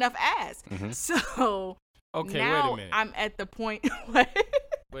don't have enough ass. Mm-hmm. So Okay, now wait a minute. I'm at the point. What?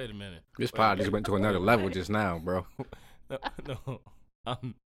 Wait a minute. This pod just went to another level just now, bro. No,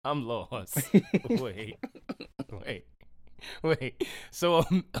 I'm lost. Wait. So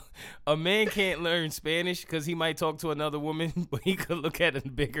a man can't learn Spanish because he might talk to another woman, but he could look at a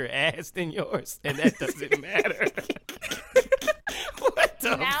bigger ass than yours, and that doesn't matter. What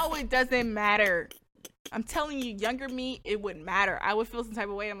the? Now it doesn't matter. I'm telling you, younger me, it wouldn't matter. I would feel some type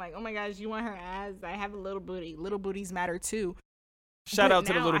of way. I'm like, oh my gosh, you want her ass? I have a little booty. Little booties matter too. Shout But out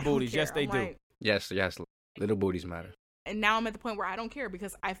to the now little I don't booties. care. Yes, they I'm do. like, Yes. Little booties matter. And now I'm at the point where I don't care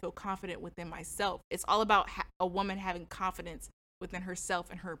because I feel confident within myself. It's all about a woman having confidence within herself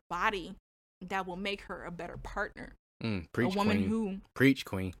and her body that will make her a better partner. Preach, a woman queen. who Preach,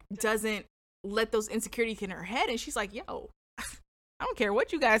 queen. doesn't let those insecurities get in her head, and she's like, yo, I don't care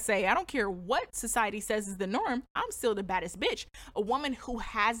what you guys say. I don't care what society says is the norm. I'm still the baddest bitch. A woman who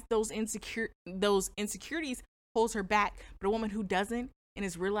has those insecurities holds her back, but a woman who doesn't and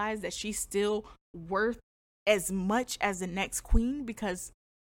has realized that she's still worth as much as the next queen because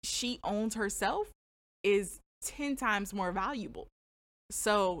she owns herself is 10 times more valuable.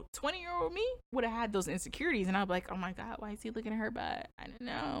 So 20-year-old me would have had those insecurities, and I'd be like, oh my God, why is he looking at her butt? I don't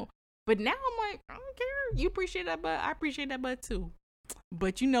know. But now I'm like, I don't care. You appreciate that butt. I appreciate that butt too.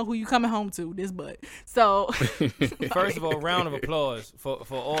 But you know who you coming home to, this butt. So First of all, round of applause for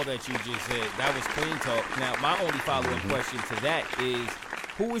all that you just said. That was clean talk. Now, my only follow-up question to that is,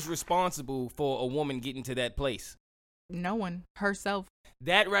 who is responsible for a woman getting to that place? no one, herself.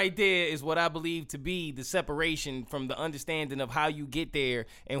 That right there is what I believe to be the separation from the understanding of how you get there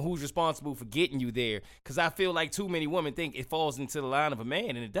and who's responsible for getting you there. Because I feel like too many women think it falls into the line of a man,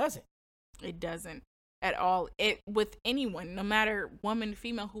 and it doesn't. It doesn't at all. It with anyone, no matter woman,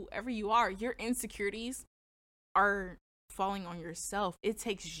 female, whoever you are, your insecurities are falling on yourself. It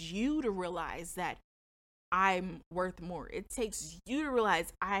takes you to realize that I'm worth more. It takes you to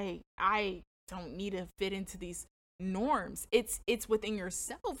realize I don't need to fit into these norms. It's within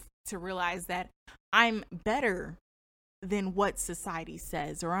yourself to realize that I'm better than what society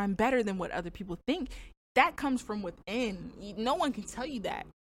says, or I'm better than what other people think. That comes from within. No one can tell you that.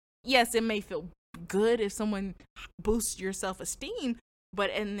 Yes, it may feel good if someone boosts your self-esteem, but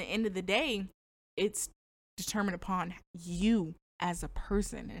in the end of the day, it's determined upon you as a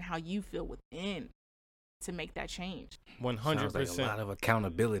person and how you feel within to make that change. 100%. Sounds like a lot of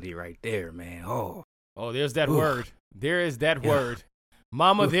accountability right there, man. Oh, there's that word. There is that word.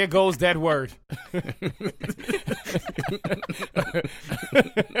 Mama, there goes that word.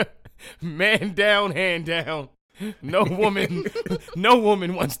 Man down, hand down. No woman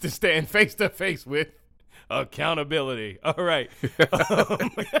wants to stand face to face with accountability. All right.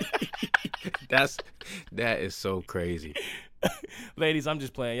 That is so crazy. Ladies, I'm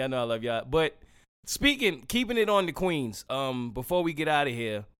just playing. Y'all know I love y'all. But keeping it on the queens, before we get out of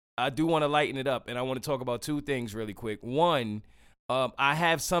here, I do want to lighten it up, and I want to talk about two things really quick. One, I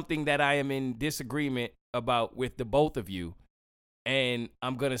have something that I am in disagreement about with the both of you, and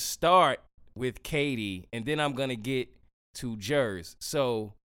I'm going to start with Katie, and then I'm going to get to Jers.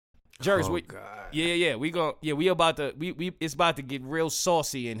 So, Jers, we about to it's about to get real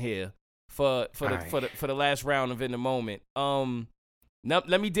saucy in here for the last round of In the Moment. Now,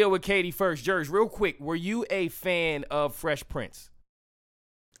 let me deal with Katie first. Jers, real quick, were you a fan of Fresh Prince?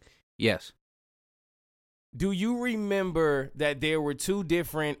 Yes. Do you remember that there were two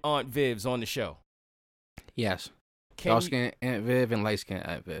different Aunt Vivs on the show? Yes. Dark-skinned Aunt Viv and light-skinned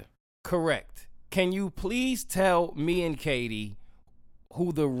Aunt Viv. Correct. Can you please tell me and Katie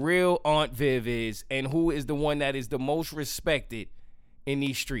who the real Aunt Viv is and who is the one that is the most respected in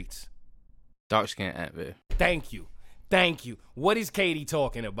these streets? Dark-skinned Aunt Viv. Thank you. What is Katie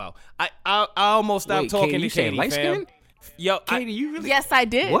talking about? I almost stopped talking to Katie, fam. Yo, Katie, you really? Yes, I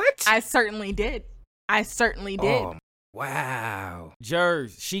did. What? I certainly did. Oh, wow.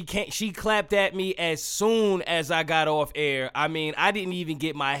 Jers, she clapped at me as soon as I got off air. I mean, I didn't even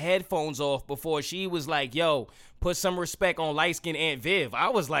get my headphones off before she was like, yo, put some respect on light-skinned Aunt Viv. I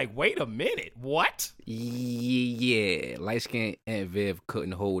was like, wait a minute, what? Yeah, light-skinned Aunt Viv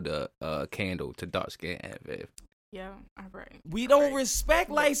couldn't hold a candle to dark-skinned Aunt Viv. Yeah, all right. We don't respect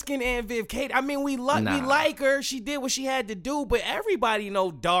light-skinned Aunt Viv, Kate. I mean, we like her. She did what she had to do, but everybody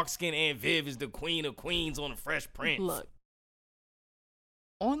know dark-skinned Aunt Viv is the queen of queens on the Fresh Prince. Look,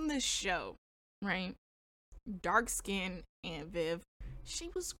 on this show, right, dark-skinned Aunt Viv, she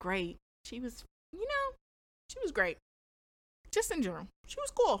was great. She was great. Just in general, she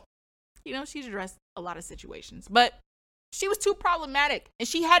was cool. She addressed a lot of situations, but she was too problematic, and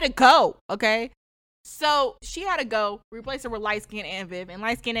she had to go, okay? So she had to go, replace her with light-skinned Aunt Viv, and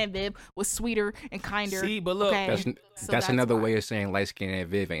light-skinned Aunt Viv was sweeter and kinder. See, but look, okay? That's another way of saying light-skinned Aunt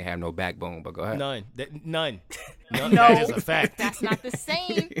Viv ain't have no backbone, but go ahead. None. No, that is a fact. That's not the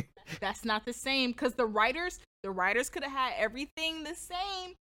same. That's not the same, because the writers could have had everything the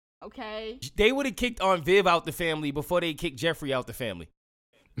same, okay? They would have kicked Aunt Viv out the family before they kicked Jeffrey out the family.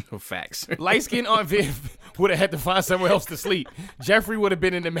 Facts. Light-skinned Aunt Viv would have had to find somewhere else to sleep. Jeffrey would have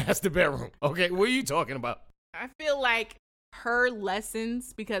been in the master bedroom. Okay, what are you talking about? I feel like her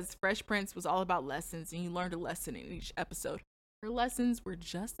lessons, because Fresh Prince was all about lessons, and you learned a lesson in each episode. her lessons were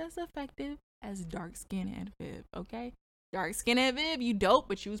just as effective as dark skin and Viv. Okay, dark skin and Viv, you dope,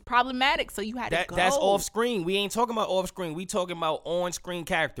 but you was problematic, so you had to go. That's off screen. We ain't talking about off screen. We talking about on screen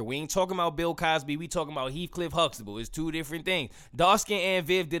character. We ain't talking about Bill Cosby. We talking about Heathcliff Huxtable. It's two different things. Dark skin and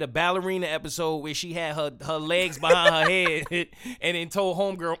Viv did a ballerina episode where she had her legs behind her head and then told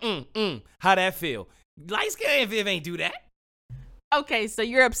homegirl, how that feel. Light skin and Viv ain't do that. Okay, so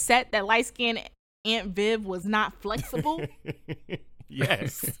you're upset that light skin Aunt Viv was not flexible?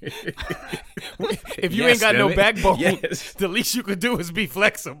 Yes. If you ain't got no backbone, the least you could do is be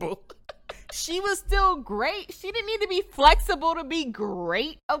flexible. She was still great. She didn't need to be flexible to be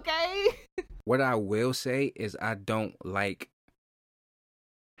great, okay? What I will say is I don't like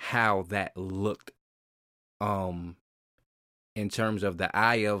how that looked in terms of the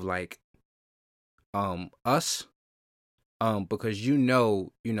eye of like us. Because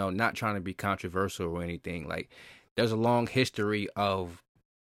not trying to be controversial or anything, like there's a long history of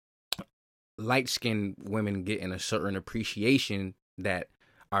light-skinned women getting a certain appreciation that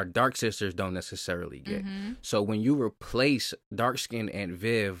our dark sisters don't necessarily get. Mm-hmm. So when you replace dark-skinned Aunt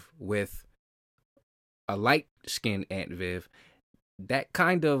Viv with a light-skinned Aunt Viv, that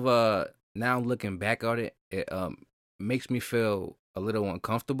kind of now looking back at it, it makes me feel a little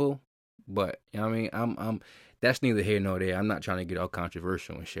uncomfortable. But you know what I mean, I'm that's neither here nor there. I'm not trying to get all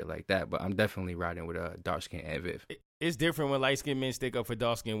controversial and shit like that, but I'm definitely riding with a dark-skinned Aunt Viv. It's different when light-skinned men stick up for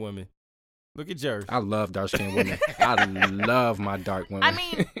dark-skinned women. Look at Jerry. I love dark-skinned women. I love my dark women. I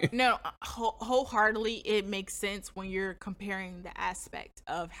mean, no, wholeheartedly, it makes sense when you're comparing the aspect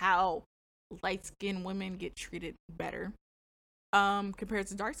of how light-skinned women get treated better compared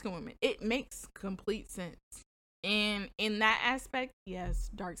to dark-skinned women. It makes complete sense. And in that aspect, yes,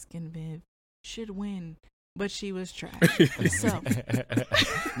 dark-skinned Viv should win. But she was trash. So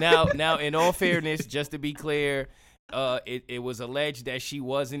now, in all fairness, just to be clear, it was alleged that she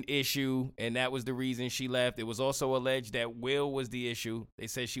was an issue, and that was the reason she left. It was also alleged that Will was the issue. They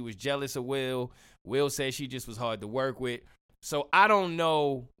said she was jealous of Will. Will said she just was hard to work with. So I don't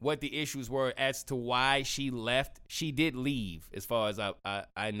know what the issues were as to why she left. She did leave, as far as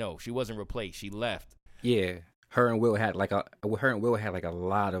I know. She wasn't replaced. She left. Yeah, her and Will had like a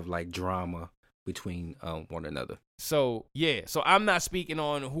lot of like drama between one another. So yeah, so I'm not speaking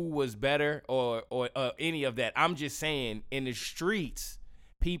on who was better or any of that. I'm just saying in the streets,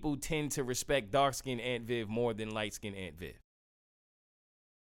 people tend to respect dark-skinned Aunt Viv more than light-skinned Aunt Viv.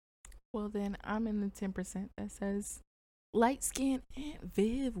 Well, then I'm in the 10% that says light-skinned Aunt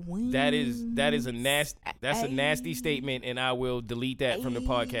Viv wins. That is a nasty statement, and I will delete that from the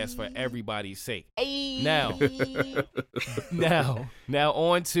podcast for everybody's sake. Now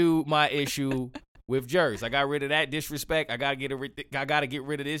on to my issue with Jers. I got rid of that disrespect. I gotta get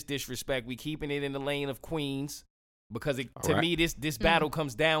rid of this disrespect. We keeping it in the lane of queens because to me this battle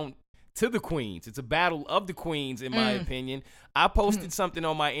comes down to the queens. It's a battle of the queens, in my opinion. I posted something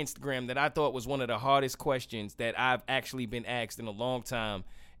on my Instagram that I thought was one of the hardest questions that I've actually been asked in a long time,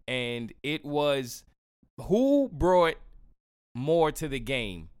 and it was, who brought more to the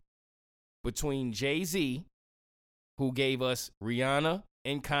game between Jay-Z, who gave us Rihanna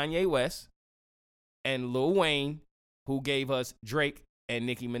and Kanye West, and Lil Wayne, who gave us Drake and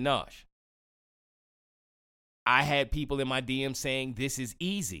Nicki Minaj? I had people in my DM saying, this is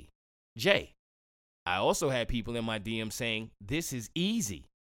easy, Jay. I also had people in my DM saying, this is easy,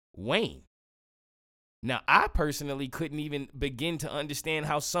 Wayne. Now, I personally couldn't even begin to understand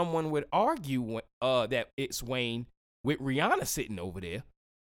how someone would argue that it's Wayne with Rihanna sitting over there.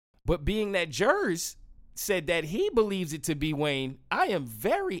 But being that Jers said that he believes it to be Wayne, I am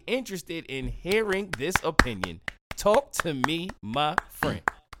very interested in hearing this opinion. Talk to me, my friend.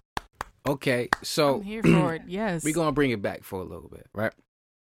 Okay, so I'm here for it. Yes, we're gonna bring it back for a little bit, right?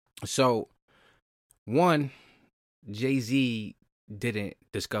 So, one, Jay-Z didn't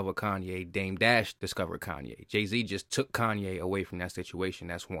discover Kanye. Dame Dash discovered Kanye. Jay-Z just took Kanye away from that situation.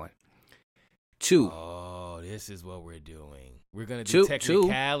 That's one. Two. Oh, this is what we're doing. We're going to do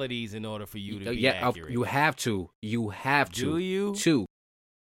technicalities in order for you to be accurate. You have to. You have to. Do you? Two.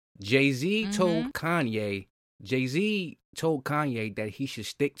 Jay-Z told Kanye that he should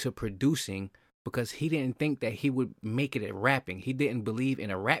stick to producing because he didn't think that he would make it at rapping. He didn't believe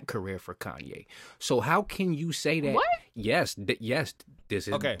in a rap career for Kanye. So how can you say that? What? Yes, this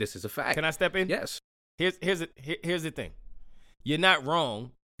is a fact. Can I step in? Yes. Here's the thing. You're not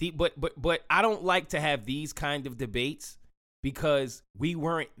wrong, but I don't like to have these kind of debates because we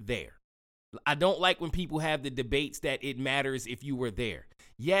weren't there. I don't like when people have the debates that it matters if you were there.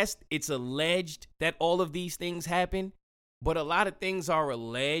 Yes, it's alleged that all of these things happen, but a lot of things are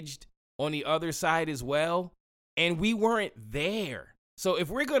alleged on the other side as well. and we weren't there. So if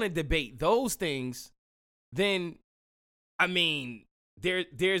we're going to debate those things, then, I mean,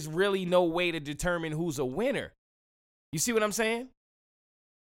 there's really no way to determine who's a winner. You see what I'm saying?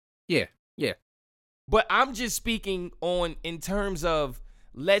 Yeah. But I'm just speaking on in terms of,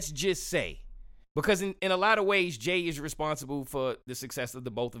 let's just say, because in a lot of ways, Jay is responsible for the success of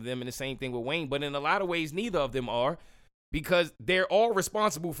the both of them, and the same thing with Wayne. But in a lot of ways, neither of them are, because they're all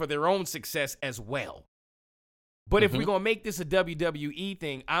responsible for their own success as well. But if we're going to make this a WWE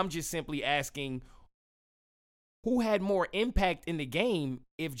thing, I'm just simply asking, who had more impact in the game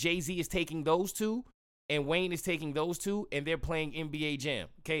if Jay-Z is taking those two and Wayne is taking those two and they're playing NBA Jam?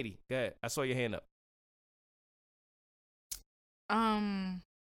 Katie, go ahead. I saw your hand up.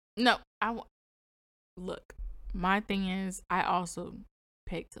 No, look, my thing is, I also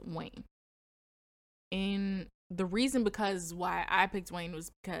picked Wayne. And the reason why I picked Wayne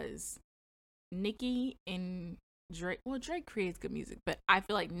was because Nicki and Drake, well, Drake creates good music, but I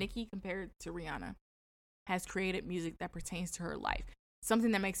feel like Nicki, compared to Rihanna, has created music that pertains to her life.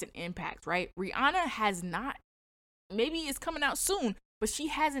 Something that makes an impact, right? Rihanna has not, maybe it's coming out soon, but she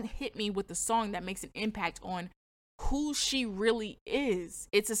hasn't hit me with the song that makes an impact on who she really is.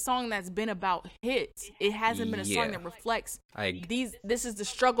 It's a song that's been about hits. It hasn't been a song that reflects this is the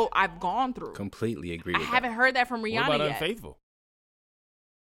struggle I've gone through. Completely agree with that. I haven't heard that from Rihanna yet. What about Unfaithful?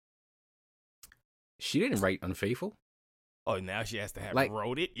 She didn't write Unfaithful. Oh, now she has to have Like,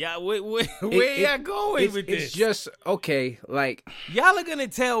 wrote it? Yeah, where y'all going with this? It's just, okay, like... Y'all are going to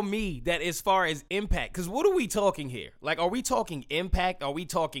tell me that as far as impact, because what are we talking here? Like, are we talking impact? Are we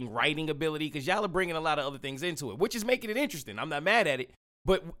talking writing ability? Because y'all are bringing a lot of other things into it, which is making it interesting. I'm not mad at it.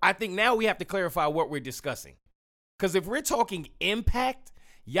 But I think now we have to clarify what we're discussing. Because if we're talking impact,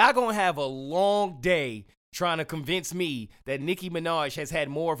 y'all going to have a long day trying to convince me that Nicki Minaj has had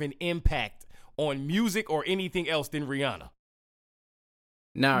more of an impact on music or anything else than Rihanna.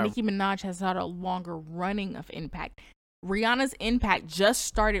 Now, Nicki Minaj has had a longer running of impact. Rihanna's impact just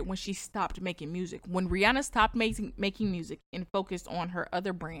started when she stopped making music. When Rihanna stopped making music and focused on her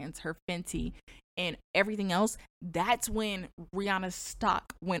other brands, her Fenty and everything else, that's when Rihanna's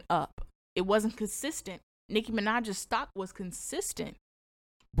stock went up. It wasn't consistent. Nicki Minaj's stock was consistent.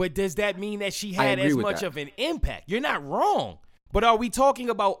 But does that mean that she had as much of an impact? You're not wrong. But are we talking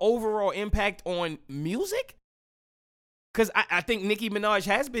about overall impact on music? Because I think Nicki Minaj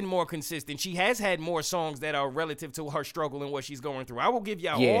has been more consistent. She has had more songs that are relative to her struggle and what she's going through. I will give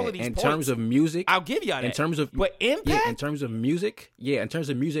y'all all of these points. In terms of music, I'll give y'all that. In terms of, but impact? Yeah, in terms of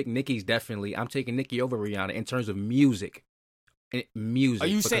music, Nicki's definitely, I'm taking Nicki over Rihanna in terms of music.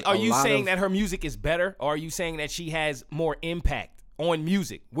 Music. Are you saying that her music is better, or are you saying that she has more impact on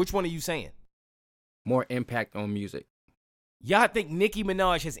music? Which one are you saying? More impact on music. Y'all think Nicki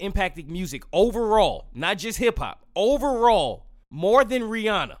Minaj has impacted music overall, not just hip hop, overall, more than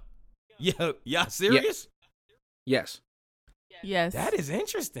Rihanna? Y'all serious? Yes. Yes. That is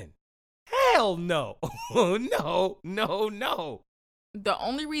interesting. Hell no. No. The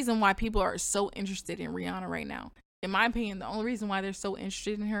only reason why people are so interested in Rihanna right now, in my opinion, the only reason why they're so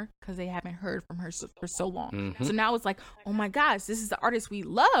interested in her, because they haven't heard from her for so long. Mm-hmm. So now it's like, oh my gosh, this is the artist we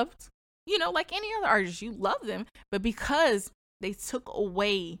loved. You know, like any other artist, you love them. But because they took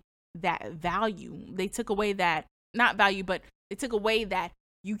away that value, they took away that, not value, but they took away that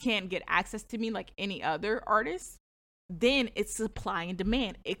you can't get access to me like any other artist, then it's supply and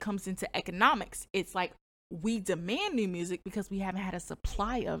demand. It comes into economics. It's like, we demand new music because we haven't had a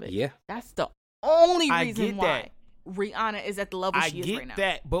supply of it. Yeah. That's the only reason why Rihanna is at the level she is right now. I get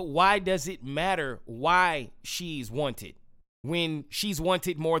that, but why does it matter why she's wanted? When she's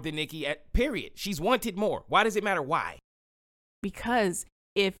wanted more than Nicki, period. She's wanted more. Why does it matter why? Because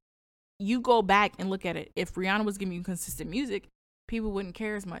if you go back and look at it, if Rihanna was giving you consistent music, people wouldn't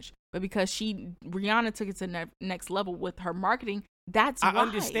care as much. But because Rihanna took it to the next level with her marketing, that's why. I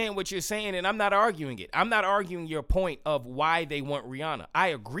understand what you're saying, and I'm not arguing it. I'm not arguing your point of why they want Rihanna. I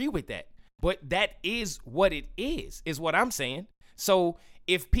agree with that. But that is what it is what I'm saying. So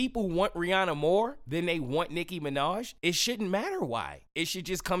if people want Rihanna more than they want Nicki Minaj, it shouldn't matter why. It should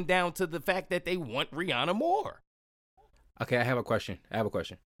just come down to the fact that they want Rihanna more. Okay, I have a question.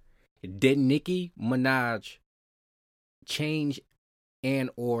 Did Nicki Minaj change and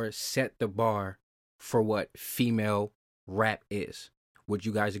or set the bar for what female rap is? Would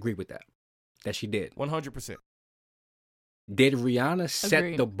you guys agree with that? That she did? 100%. Did Rihanna set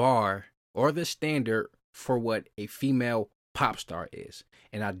Agreed. the bar or the standard for what a female pop star is?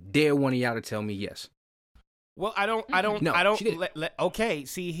 And I dare one of y'all to tell me yes. Well, I don't. No, she didn't. Okay,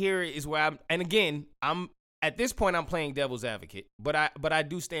 see, here is where I'm, and again, I'm at this point I'm playing devil's advocate, but I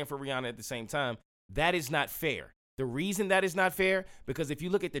do stand for Rihanna at the same time. That is not fair. The reason that is not fair, because if you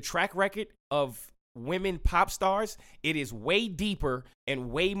look at the track record of women pop stars, it is way deeper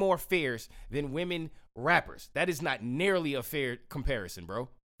and way more fierce than women rappers. That is not nearly a fair comparison, bro.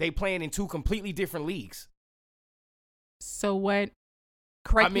 They playing in two completely different leagues. So what?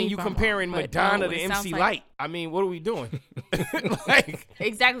 Correct I mean, me you if I'm comparing wrong, Madonna but to no, it MC sounds Light. I mean, what are we doing? Like,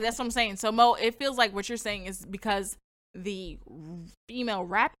 exactly, that's what I'm saying. So Mo, it feels like what you're saying is because the female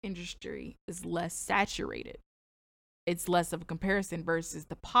rap industry is less saturated. It's less of a comparison versus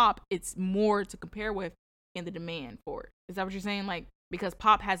the pop. It's more to compare with in the demand for it. Is that what you're saying? Like, because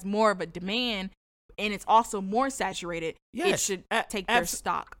pop has more of a demand and it's also more saturated, it should take their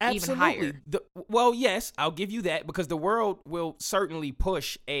stock even higher. Well, yes, I'll give you that, because the world will certainly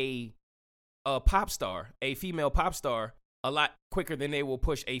push a pop star, a female pop star, a lot quicker than they will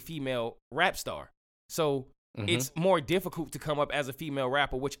push a female rap star. So it's more difficult to come up as a female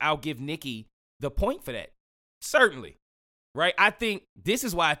rapper, which I'll give Nicki the point for that. Certainly. Right? I think this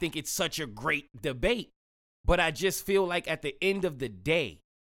is why I think it's such a great debate. But I just feel like at the end of the day,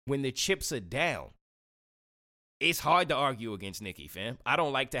 when the chips are down, it's hard to argue against Nicki, fam. I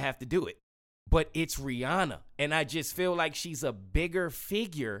don't like to have to do it. But it's Rihanna. And I just feel like she's a bigger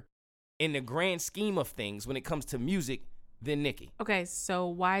figure in the grand scheme of things when it comes to music than Nicki. Okay, so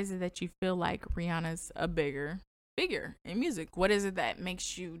why is it that you feel like Rihanna's a bigger figure in music? What is it that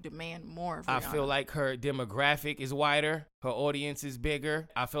makes you demand more of Rihanna? I feel like her demographic is wider. Her audience is bigger.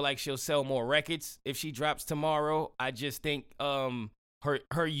 I feel like she'll sell more records if she drops tomorrow. I just think her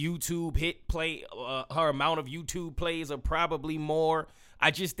YouTube hit play, her amount of YouTube plays are probably more. I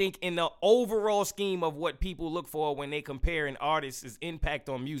just think in the overall scheme of what people look for when they compare an artist's impact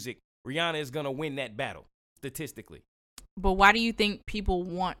on music, Rihanna is going to win that battle statistically. But why do you think people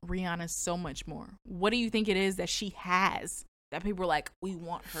want Rihanna so much more? What do you think it is that she has that people are like, we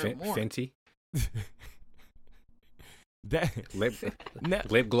want her more? Fenty. That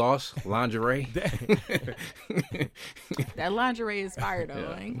lip gloss, lingerie. That lingerie is fire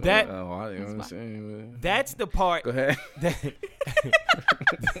though. That's the part. Go ahead.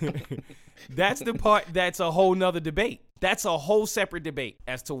 That's the part that's a whole nother debate. That's a whole separate debate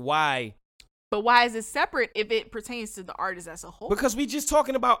as to why. But why is it separate if it pertains to the artist as a whole? Because we just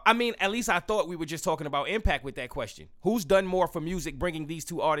talking about, I mean, at least I thought we were just talking about impact with that question. Who's done more for music bringing these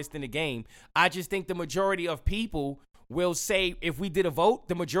two artists in the game? I just think the majority of people will say, if we did a vote,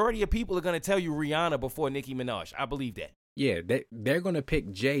 the majority of people are going to tell you Rihanna before Nicki Minaj. I believe that. Yeah, they're going to pick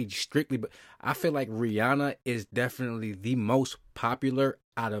Jay strictly, but I feel like Rihanna is definitely the most popular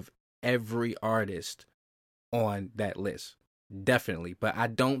out of every artist on that list. Definitely. But I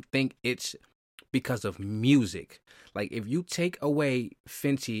don't think it's because of music. Like, if you take away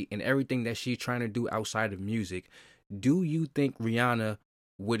Fenty and everything that she's trying to do outside of music, do you think Rihanna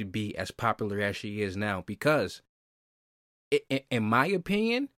would be as popular as she is now? Because in my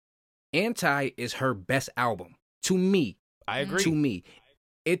opinion, Anti is her best album. To me. I agree. To me.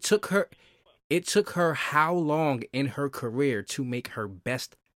 It took her how long in her career to make her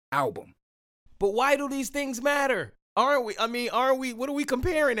best album? But why do these things matter? Aren't we? I mean, what are we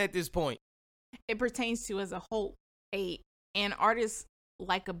comparing at this point? It pertains to as a whole. An artist's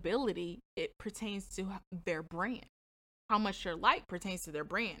likability, it pertains to their brand. How much they're liked pertains to their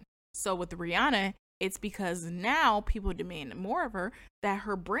brand. So with Rihanna, it's because now people demand more of her, that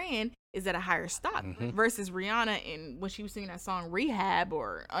her brand is at a higher stock versus Rihanna. And when she was singing that song Rehab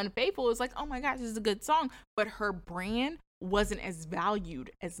or Unfaithful, it's like, oh my gosh, this is a good song. But her brand wasn't as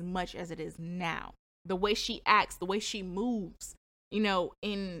valued as much as it is now. The way she acts, the way she moves, you know,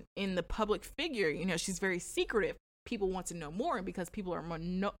 in the public figure, you know, she's very secretive. People want to know more, and because people are more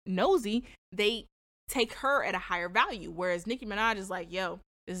nosy, they take her at a higher value. Whereas Nicki Minaj is like, yo,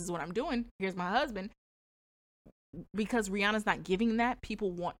 this is what I'm doing. Here's my husband. Because Rihanna's not giving that,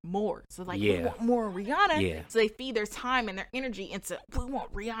 people want more. So like, we want more Rihanna. Yeah. So they feed their time and their energy into, we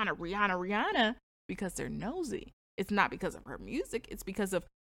want Rihanna, because they're nosy. It's not because of her music. It's because of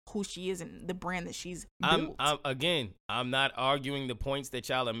who she is and the brand that she's built. I'm not arguing the points that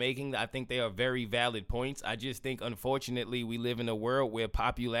y'all are making. I think they are very valid points. I just think, unfortunately, we live in a world where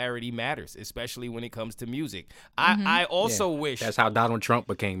popularity matters, especially when it comes to music. I also wish that's how Donald Trump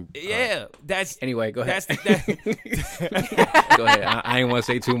became. Anyway, go ahead. Go ahead. I ain't want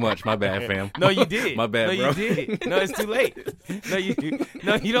to say too much. My bad, fam. No, you did. My bad, bro. You did. No, it's too late.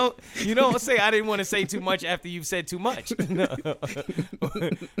 No, you don't. You don't say I didn't want to say too much after you've said too much. No.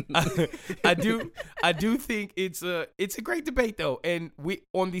 I do think it's a great debate though, and we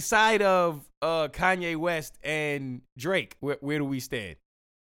on the side of Kanye West and Drake. Where do we stand?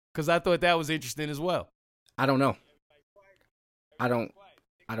 Because I thought that was interesting as well. I don't know. I don't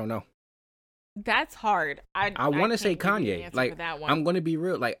know. That's hard. I want to say can't give you an Kanye. answer Like, for that one. I'm gonna be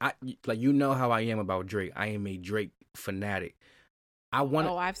real. Like, you know how I am about Drake. I am a Drake fanatic. I want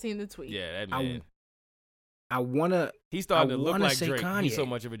to. Oh, I've seen the tweet. Yeah, that man. I want to. He started to look wanna like say Drake. Kanye. He's so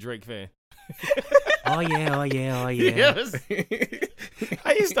much of a Drake fan. Oh yeah, oh yeah, oh yeah. Yes.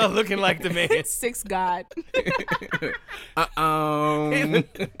 How you start looking like the man? Six God.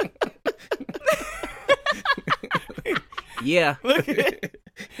 Yeah. Look at it.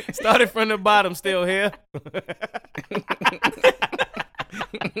 Started from the bottom, still here.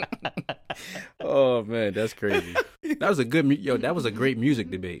 Oh man, that's crazy. That was a good that was a great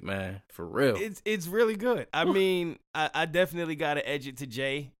music debate, man. For real. It's really good. I mean, I definitely gotta edge it to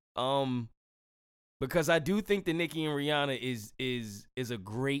Jay. Because I do think the Nicki and Rihanna is a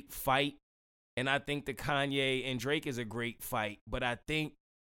great fight. And I think the Kanye and Drake is a great fight. But I think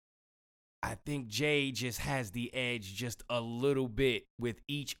Jay just has the edge just a little bit with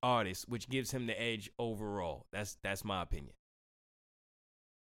each artist, which gives him the edge overall. That's my opinion.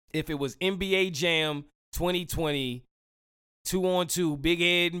 If it was NBA Jam 2020, 2-on-2, big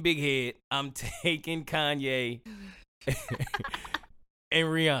head and big head, I'm taking Kanye and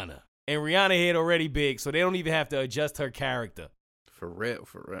Rihanna. And Rihanna head already big, so they don't even have to adjust her character. For real,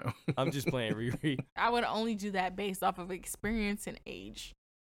 for real. I'm just playing, Riri. I would only do that based off of experience and age.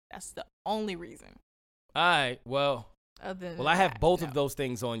 That's the only reason. All right, well, Other than I have that, both no. of those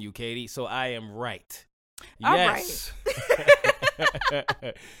things on you, Katie, so I am right. All Yes.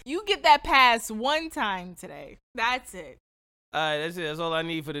 You get that pass one time today. That's it. All right, that's it. That's all I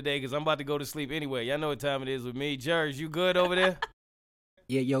need for today because I'm about to go to sleep anyway. Y'all know what time it is with me. Jers, you good over there?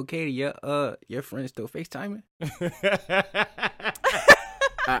 Yeah, yo, Katie, your friend still FaceTiming?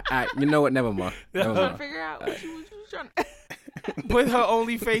 You know what? Never mind. I'm trying to figure out what you was trying to. Put her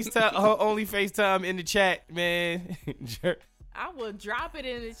only FaceTime in the chat, man. I will drop it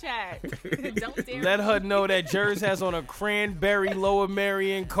in the chat. Don't dare. Let her know that Jers has on a cranberry Lower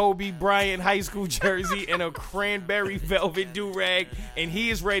Merion Kobe Bryant High School jersey and a cranberry velvet do-rag, and he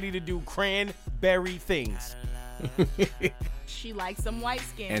is ready to do cranberry things. She likes some white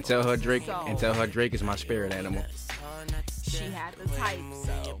skin. And tell her Drake. So, And tell her Drake is my spirit animal. she had the type.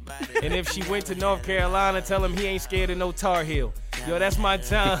 So And if she went to North Carolina, tell him he ain't scared of no Tar Heel. Yo, that's my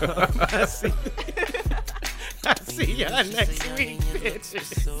time. I see y'all next week, bitch.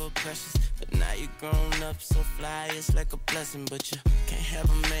 So precious, but now you grown up, so fly, it's like a blessing. But you can't have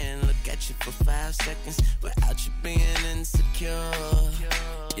a man look at you for 5 seconds without you being insecure.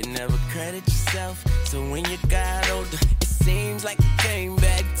 You never credit yourself, so when you got older, it seems like you came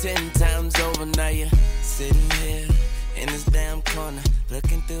back 10 times over. Now you're sitting here in this damn corner,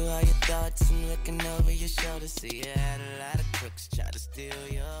 looking through all your thoughts and looking over your shoulder. See, you had a lot of crooks try to steal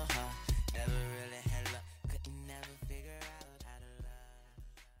your heart, never really